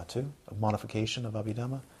Abhidhamma too, a modification of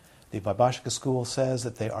Abhidhamma. The Vaibhashika school says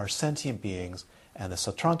that they are sentient beings, and the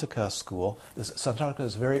Sautrantika school, Sautrantika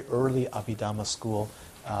is a very early Abhidhamma school,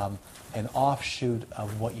 an offshoot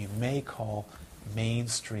of what you may call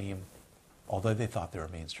mainstream, although they thought they were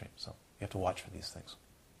mainstream. So you have to watch for these things.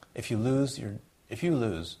 If you lose, you're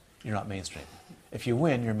not mainstream. If you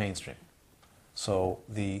win, you're mainstream. So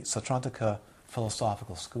the Sautrantika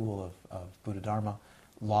philosophical school of Buddha Dharma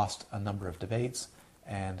lost a number of debates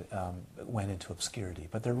and went into obscurity.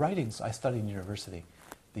 But their writings, I studied in university,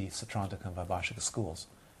 the Sautrantika and Vaibhashika schools,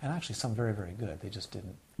 and actually some very, very good. They just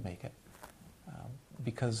didn't make it.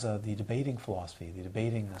 Because the debating philosophy, the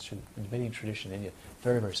debating tradition in India,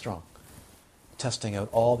 very, very strong. Testing out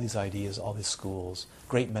all these ideas, all these schools,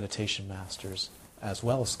 great meditation masters, as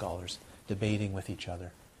well as scholars, debating with each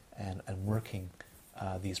other and working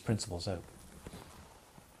these principles out.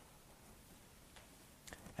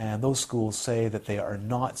 And those schools say that they are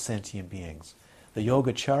not sentient beings. The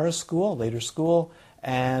Yogacara school, later school,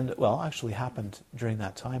 and, well, actually happened during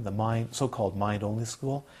that time, the so-called mind-only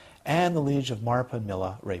school, and the lineage of Marpa and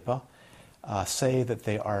Milla Repa, say that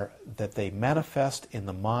they manifest in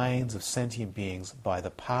the minds of sentient beings by the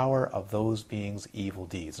power of those beings' evil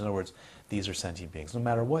deeds. In other words, these are sentient beings. No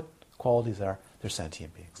matter what qualities are, they're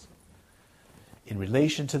sentient beings. In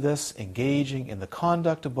relation to this, engaging in the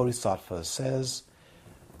conduct of bodhisattvas says,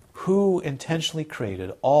 who intentionally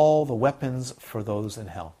created all the weapons for those in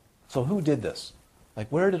hell? So who did this? Like,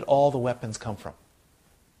 where did all the weapons come from?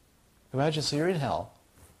 Imagine, so you're in hell,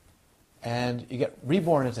 and you get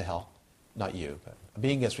reborn into hell. Not you, but a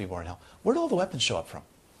being gets reborn in hell. Where do all the weapons show up from?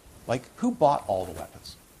 Like, who bought all the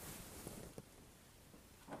weapons?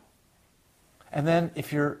 And then,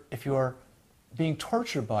 if you're being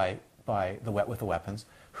tortured with the weapons,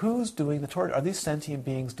 who's doing the torture? Are these sentient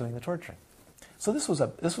beings doing the torturing? So this was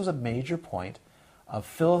a major point of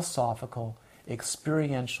philosophical,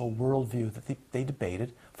 experiential worldview that they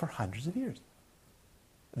debated for hundreds of years.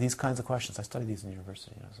 These kinds of questions. I studied these in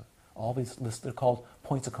university. So all these lists, they're called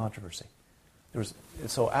points of controversy.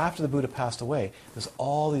 So after the Buddha passed away, there's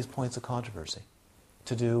all these points of controversy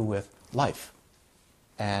to do with life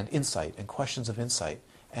and insight and questions of insight.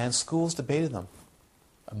 And schools debated them.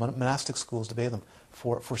 Monastic schools debated them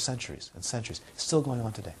for centuries and centuries. Still going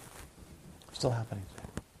on today. Still happening today.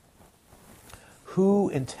 Who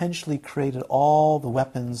intentionally created all the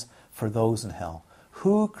weapons for those in hell?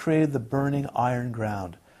 Who created the burning iron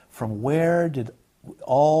ground? From where did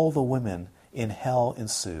all the women in hell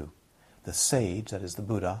ensue? The sage, that is the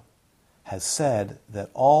Buddha, has said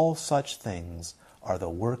that all such things are the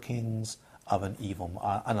workings of an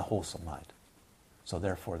unwholesome mind. So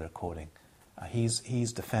therefore they're quoting.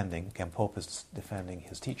 He's defending, Gampopa is defending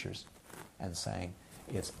his teachers and saying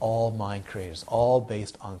it's all mind created, it's all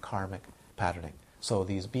based on karmic patterning. So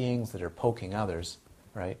these beings that are poking others,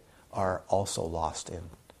 right, are also lost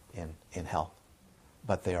in hell.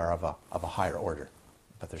 But they are of a higher order.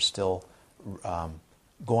 But they're still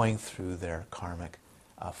going through their karmic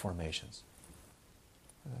formations.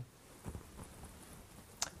 Okay.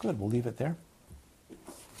 Good, we'll leave it there.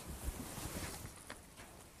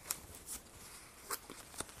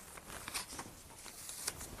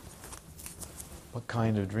 What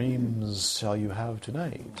kind of dreams shall you have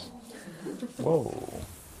tonight? Whoa.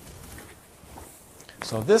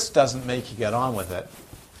 So this doesn't make you get on with it.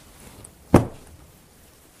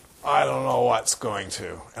 I don't know what's going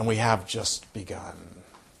to. And we have just begun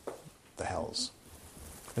the hells.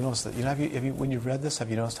 You notice that, have you, when you've read this, have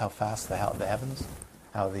you noticed how fast the heavens,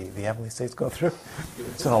 how the heavenly states go through?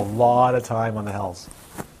 It's been a lot of time on the hells.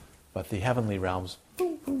 But the heavenly realms,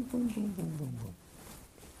 boom, boom, boom, boom, boom, boom, boom.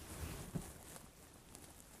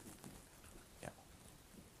 Yeah.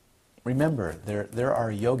 Remember, there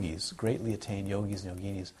are yogis, greatly attained yogis and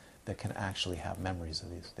yoginis, that can actually have memories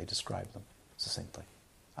of these. They describe them succinctly,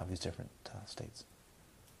 of these different states.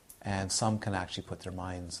 And some can actually put their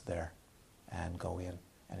minds there and go in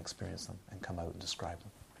and experience them and come out and describe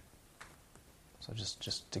them. So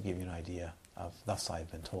just to give you an idea of, thus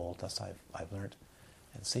I've been told, thus I've learned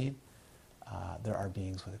and seen, there are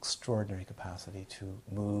beings with extraordinary capacity to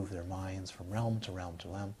move their minds from realm to realm to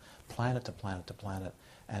realm, planet to planet to planet,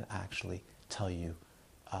 and actually tell you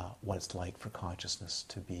what it's like for consciousness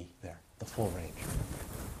to be there, the full range.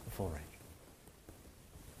 The full range.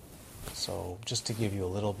 So just to give you a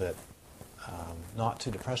little bit, not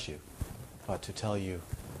to depress you, but to tell you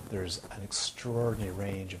there's an extraordinary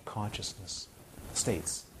range of consciousness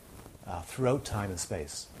states throughout time and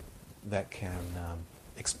space that can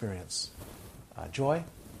experience joy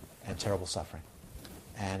and terrible suffering.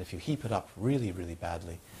 And if you heap it up really, really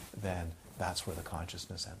badly, then that's where the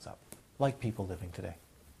consciousness ends up. Like people living today.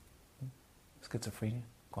 Schizophrenia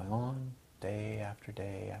going on day after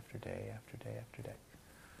day after day after day after day.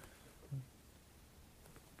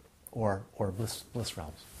 Or bliss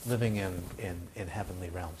realms, living in heavenly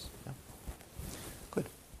realms. Yeah. Good.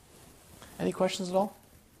 Any questions at all?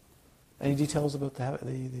 Any details about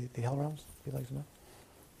the hell realms you'd like to know?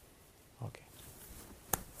 Okay.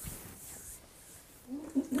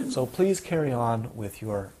 So please carry on with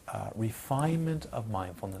your refinement of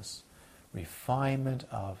mindfulness, refinement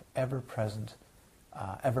of ever-presence,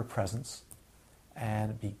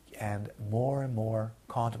 and more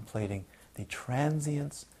contemplating the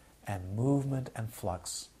transience and movement and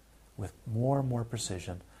flux with more and more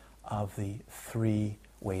precision of the three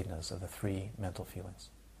Vedanas, of the three mental feelings.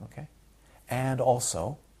 Okay? And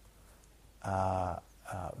also,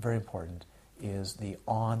 very important, is the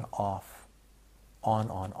on-off,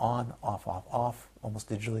 on-off, off, almost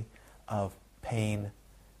digitally, of pain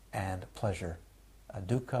and pleasure,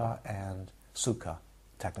 dukkha and sukha,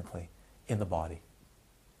 technically, in the body.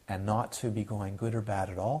 And not to be going good or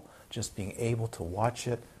bad at all, just being able to watch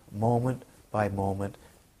it moment by moment,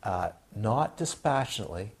 not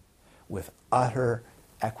dispassionately, with utter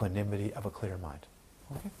equanimity of a clear mind.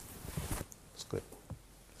 Okay? It's good.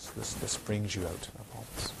 So this brings you out of all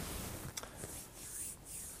this.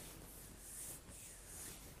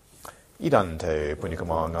 Idante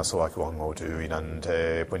punyikamang asawaki wanghotu,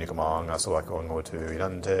 idante punyikamang asawaki wanghotu,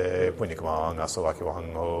 idante punyikamang asawaki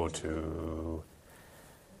wanghotu.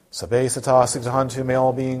 Sabe sata sigdahantu, may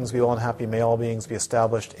all beings, be all unhappy, may all beings be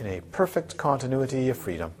established in a perfect continuity of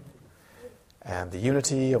freedom and the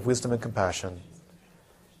unity of wisdom and compassion,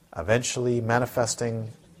 eventually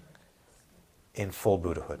manifesting in full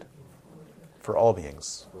Buddhahood for all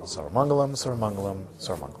beings. Sarvamangalam, Sarvamangalam,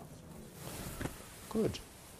 Sarvamangalam. Good.